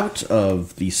out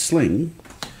of the sling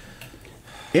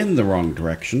in the wrong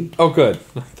direction. Oh, good.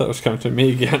 That was coming to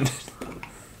me again.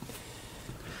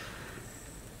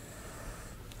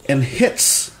 And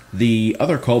hits the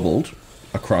other kobold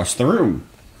across the room.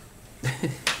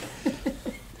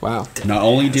 Wow. Not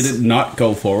only did it not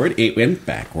go forward, it went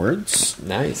backwards,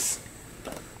 Nice.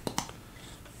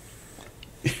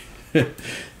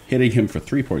 hitting him for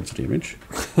 3 points of damage.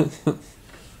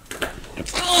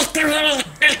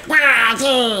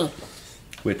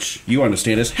 Which you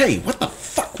understand is, hey, what the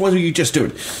fuck were you just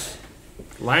doing?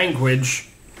 Language.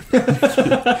 Did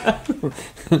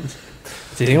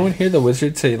anyone hear the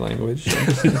wizard say language?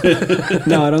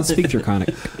 No, I don't speak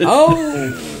Draconic.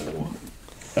 Oh!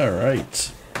 All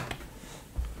right.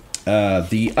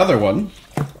 The other one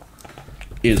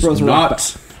is Throws a rock not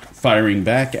firing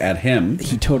back at him.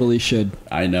 He totally should.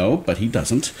 I know, but he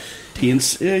doesn't. He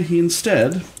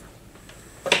instead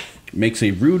makes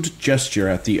a rude gesture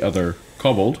at the other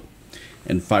kobold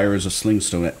and fires a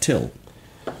slingstone at Till.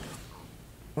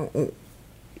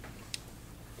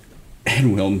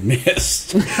 And will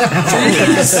miss.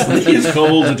 These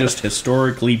kobolds are just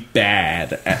historically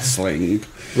bad at sling.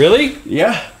 Really?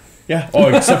 Yeah. Yeah. Oh,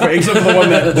 except for the one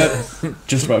that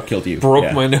just about killed you. Broke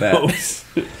Yeah, my that. nose.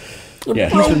 Yeah.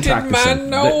 Broken my practicing.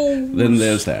 nose. Then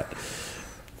there's that.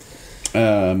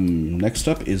 Next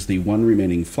up is the one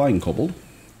remaining flying kobold,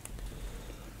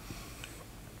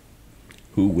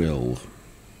 who will.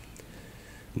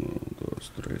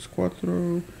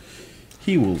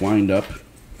 He will wind up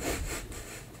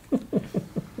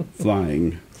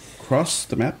flying across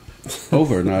the map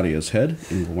over Nadia's head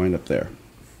and will wind up there.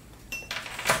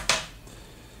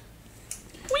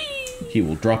 He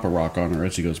will drop a rock on her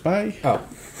as he goes by. Oh.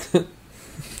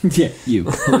 Yeah, you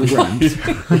on the ground.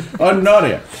 On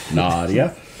Nadia.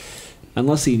 Nadia.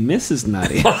 Unless he misses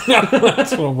Nadia.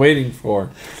 That's what I'm waiting for.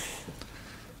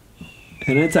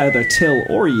 And it's either Till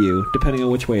or you, depending on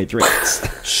which way it drifts.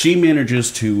 She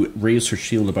manages to raise her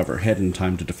shield above her head in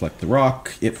time to deflect the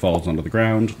rock. It falls onto the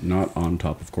ground, not on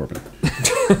top of Corbin.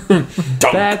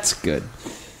 That's good.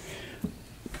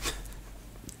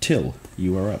 Till,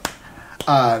 you are up.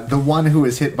 The one who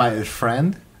was hit by his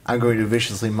friend, I'm going to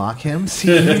viciously mock him. See,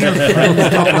 your friends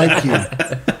don't like you.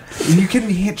 You can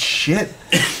hit shit.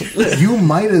 You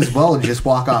might as well just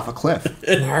walk off a cliff.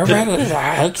 Make a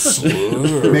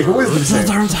wisdom save.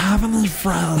 Sometimes having his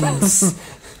friends.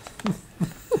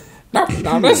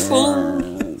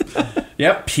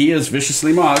 Yep, he is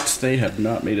viciously mocked. They have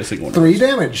not made a single one. 3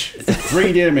 damage.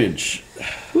 3 damage.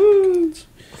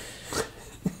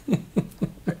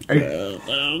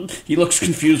 He looks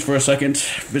confused for a second,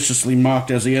 viciously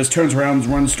mocked as he is, turns around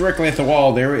and runs directly at the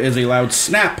wall. There is a loud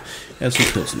snap as he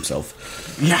kills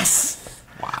himself. Yes.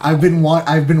 I've been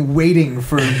waiting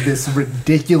for this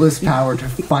ridiculous power to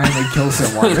finally kill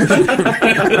someone.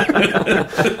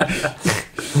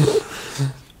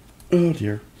 Oh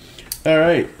dear. All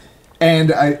right.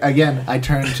 And I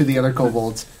turn to the other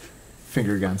kobolds.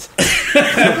 Finger guns.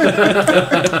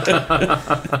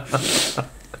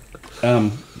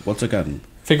 What's a gun?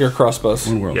 Finger crossbows.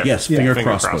 One world. Yeah. Yes, Yeah. finger, Finger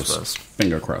crossbows. crossbows.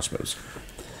 Finger crossbows.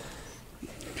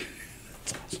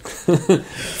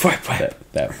 Fight.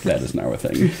 That is now a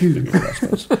thing. Finger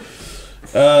crossbows.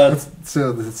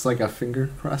 So it's like a finger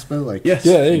crossbow? Like, Yes,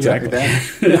 Yeah, there you exactly. like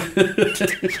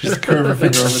that? Just curve a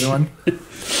finger over the one.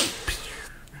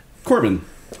 Corbin,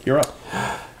 you're up.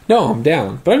 No, I'm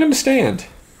down, but I'm going to stand.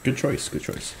 Good choice. Good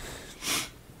choice.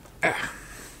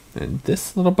 And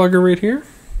this little bugger right here?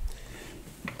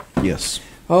 Yes.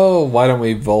 Oh, why don't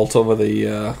we vault over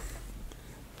the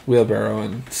wheelbarrow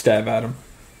and stab at him?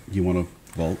 You want to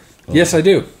vault? Yes, I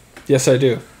do. Yes, I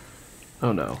do.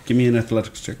 Oh no. Give me an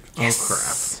athletics check. Oh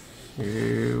crap.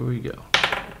 Here we go.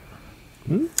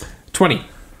 20.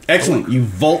 Excellent. You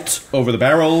vault over the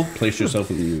barrel, place yourself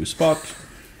in the new spot.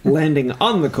 Landing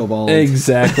on the kobold.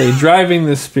 Exactly. Driving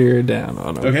the spear down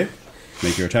on him. Okay.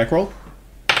 Make your attack roll.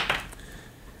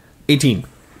 18.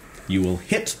 You will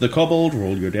hit the kobold.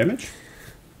 Roll your damage.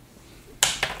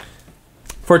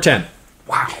 For 10.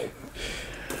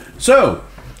 So,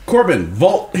 Corbin,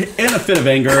 in a fit of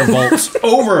anger, vaults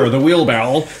over the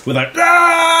wheelbarrow with a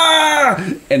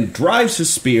ah! and drives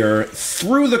his spear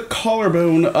through the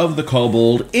collarbone of the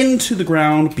kobold into the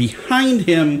ground behind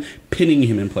him, pinning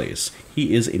him in place.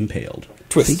 He is impaled.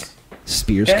 Twist.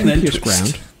 Spears And can then pierce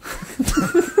twist. ground.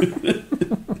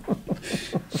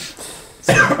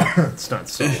 It's not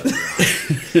solid.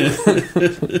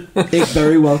 It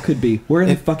very well could be. We're in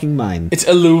the fucking mine. It's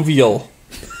alluvial.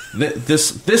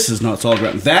 This is not solid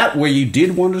ground. That where you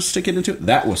did want to stick it into,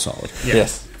 that was solid. Yeah.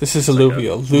 Yes. This is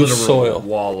alluvial. Loose Literal soil.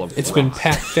 wall of It's rock. been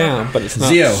packed down, but it's not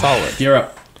Zio, solid. you're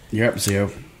up. You're up, Zio.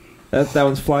 That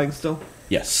one's flying still?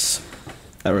 Yes.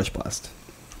 That rush blast.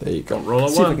 There you go. Roll a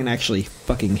See if I one. can actually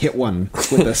fucking hit one with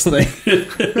this thing. You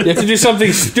have to do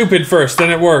something stupid first, then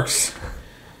it works.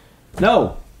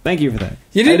 No. Thank you for that.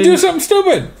 You I didn't do something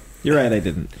stupid. You're right, I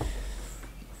didn't.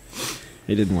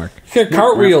 It didn't work. You got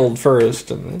cartwheeled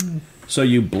first, and then... So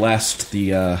you blast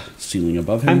the ceiling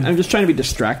above him. I'm just trying to be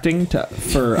distracting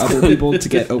for other people to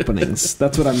get openings.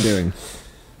 That's what I'm doing.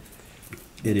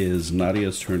 It is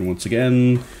Nadia's turn once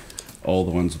again. All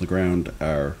the ones on the ground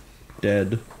are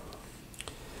dead.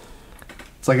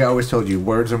 It's like I always told you,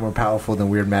 words are more powerful than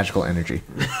weird magical energy.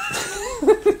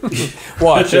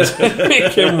 Watch it.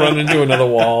 Make him run into another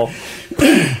wall.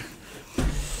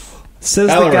 Says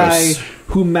Alaris. the guy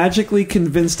who magically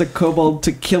convinced a kobold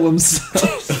to kill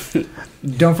himself.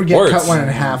 Don't forget, Words. cut one in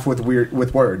half with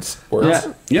words. Words.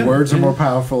 Yeah. Yeah. Words are more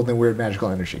powerful than weird magical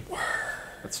energy.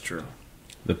 That's true.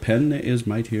 The pen is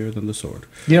mightier than the sword.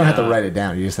 You don't have to write it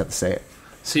down. You just have to say it.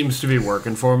 Seems to be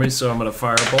working for me, so I'm going to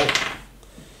firebolt.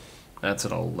 That's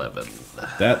an 11.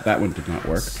 That one did not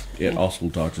work. It also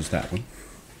dodges that one.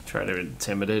 Try to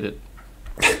intimidate it.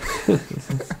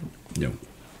 No.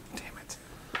 Damn it.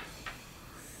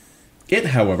 It,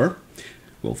 however,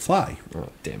 will fly. Oh,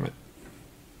 damn it.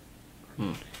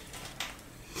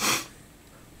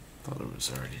 Thought it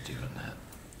was already doing that.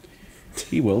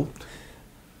 He will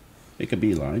make a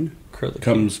beeline. Curly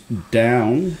Comes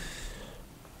down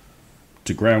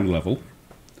to ground level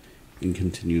and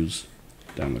continues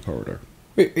down the corridor.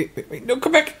 Wait. No,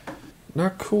 come back.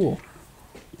 Not cool.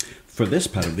 For this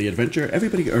part of the adventure,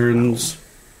 everybody earns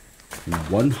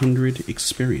 100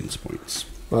 experience points.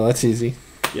 Well, that's easy.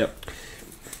 Yep.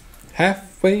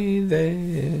 Halfway there.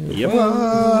 Yep.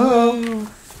 Whoa,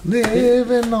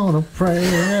 living on a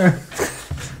prayer.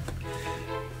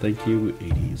 Thank you,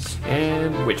 80s.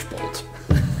 And Witch Bolt.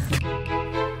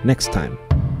 Next time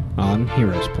on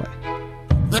Heroes Play.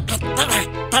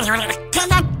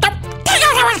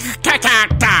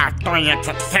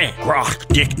 Rock,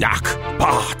 dick, knock,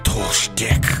 bottle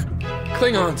stick.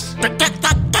 Klingons.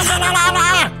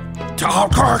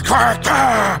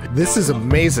 This is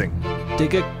amazing.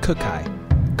 Dig a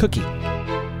cookie.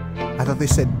 I thought they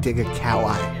said dig a cow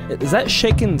eye. Is that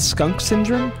shaken skunk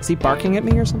syndrome? Is he barking at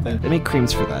me or something? They make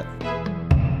creams for that.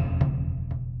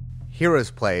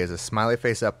 Heroes Play is a Smiley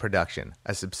Face Up production,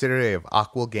 a subsidiary of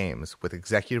Aquil Games, with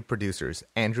executive producers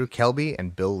Andrew Kelbe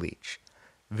and Bill Leetch.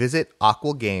 Visit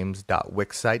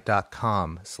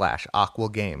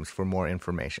aquilgames.wixsite.com/aquilgames for more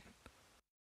information.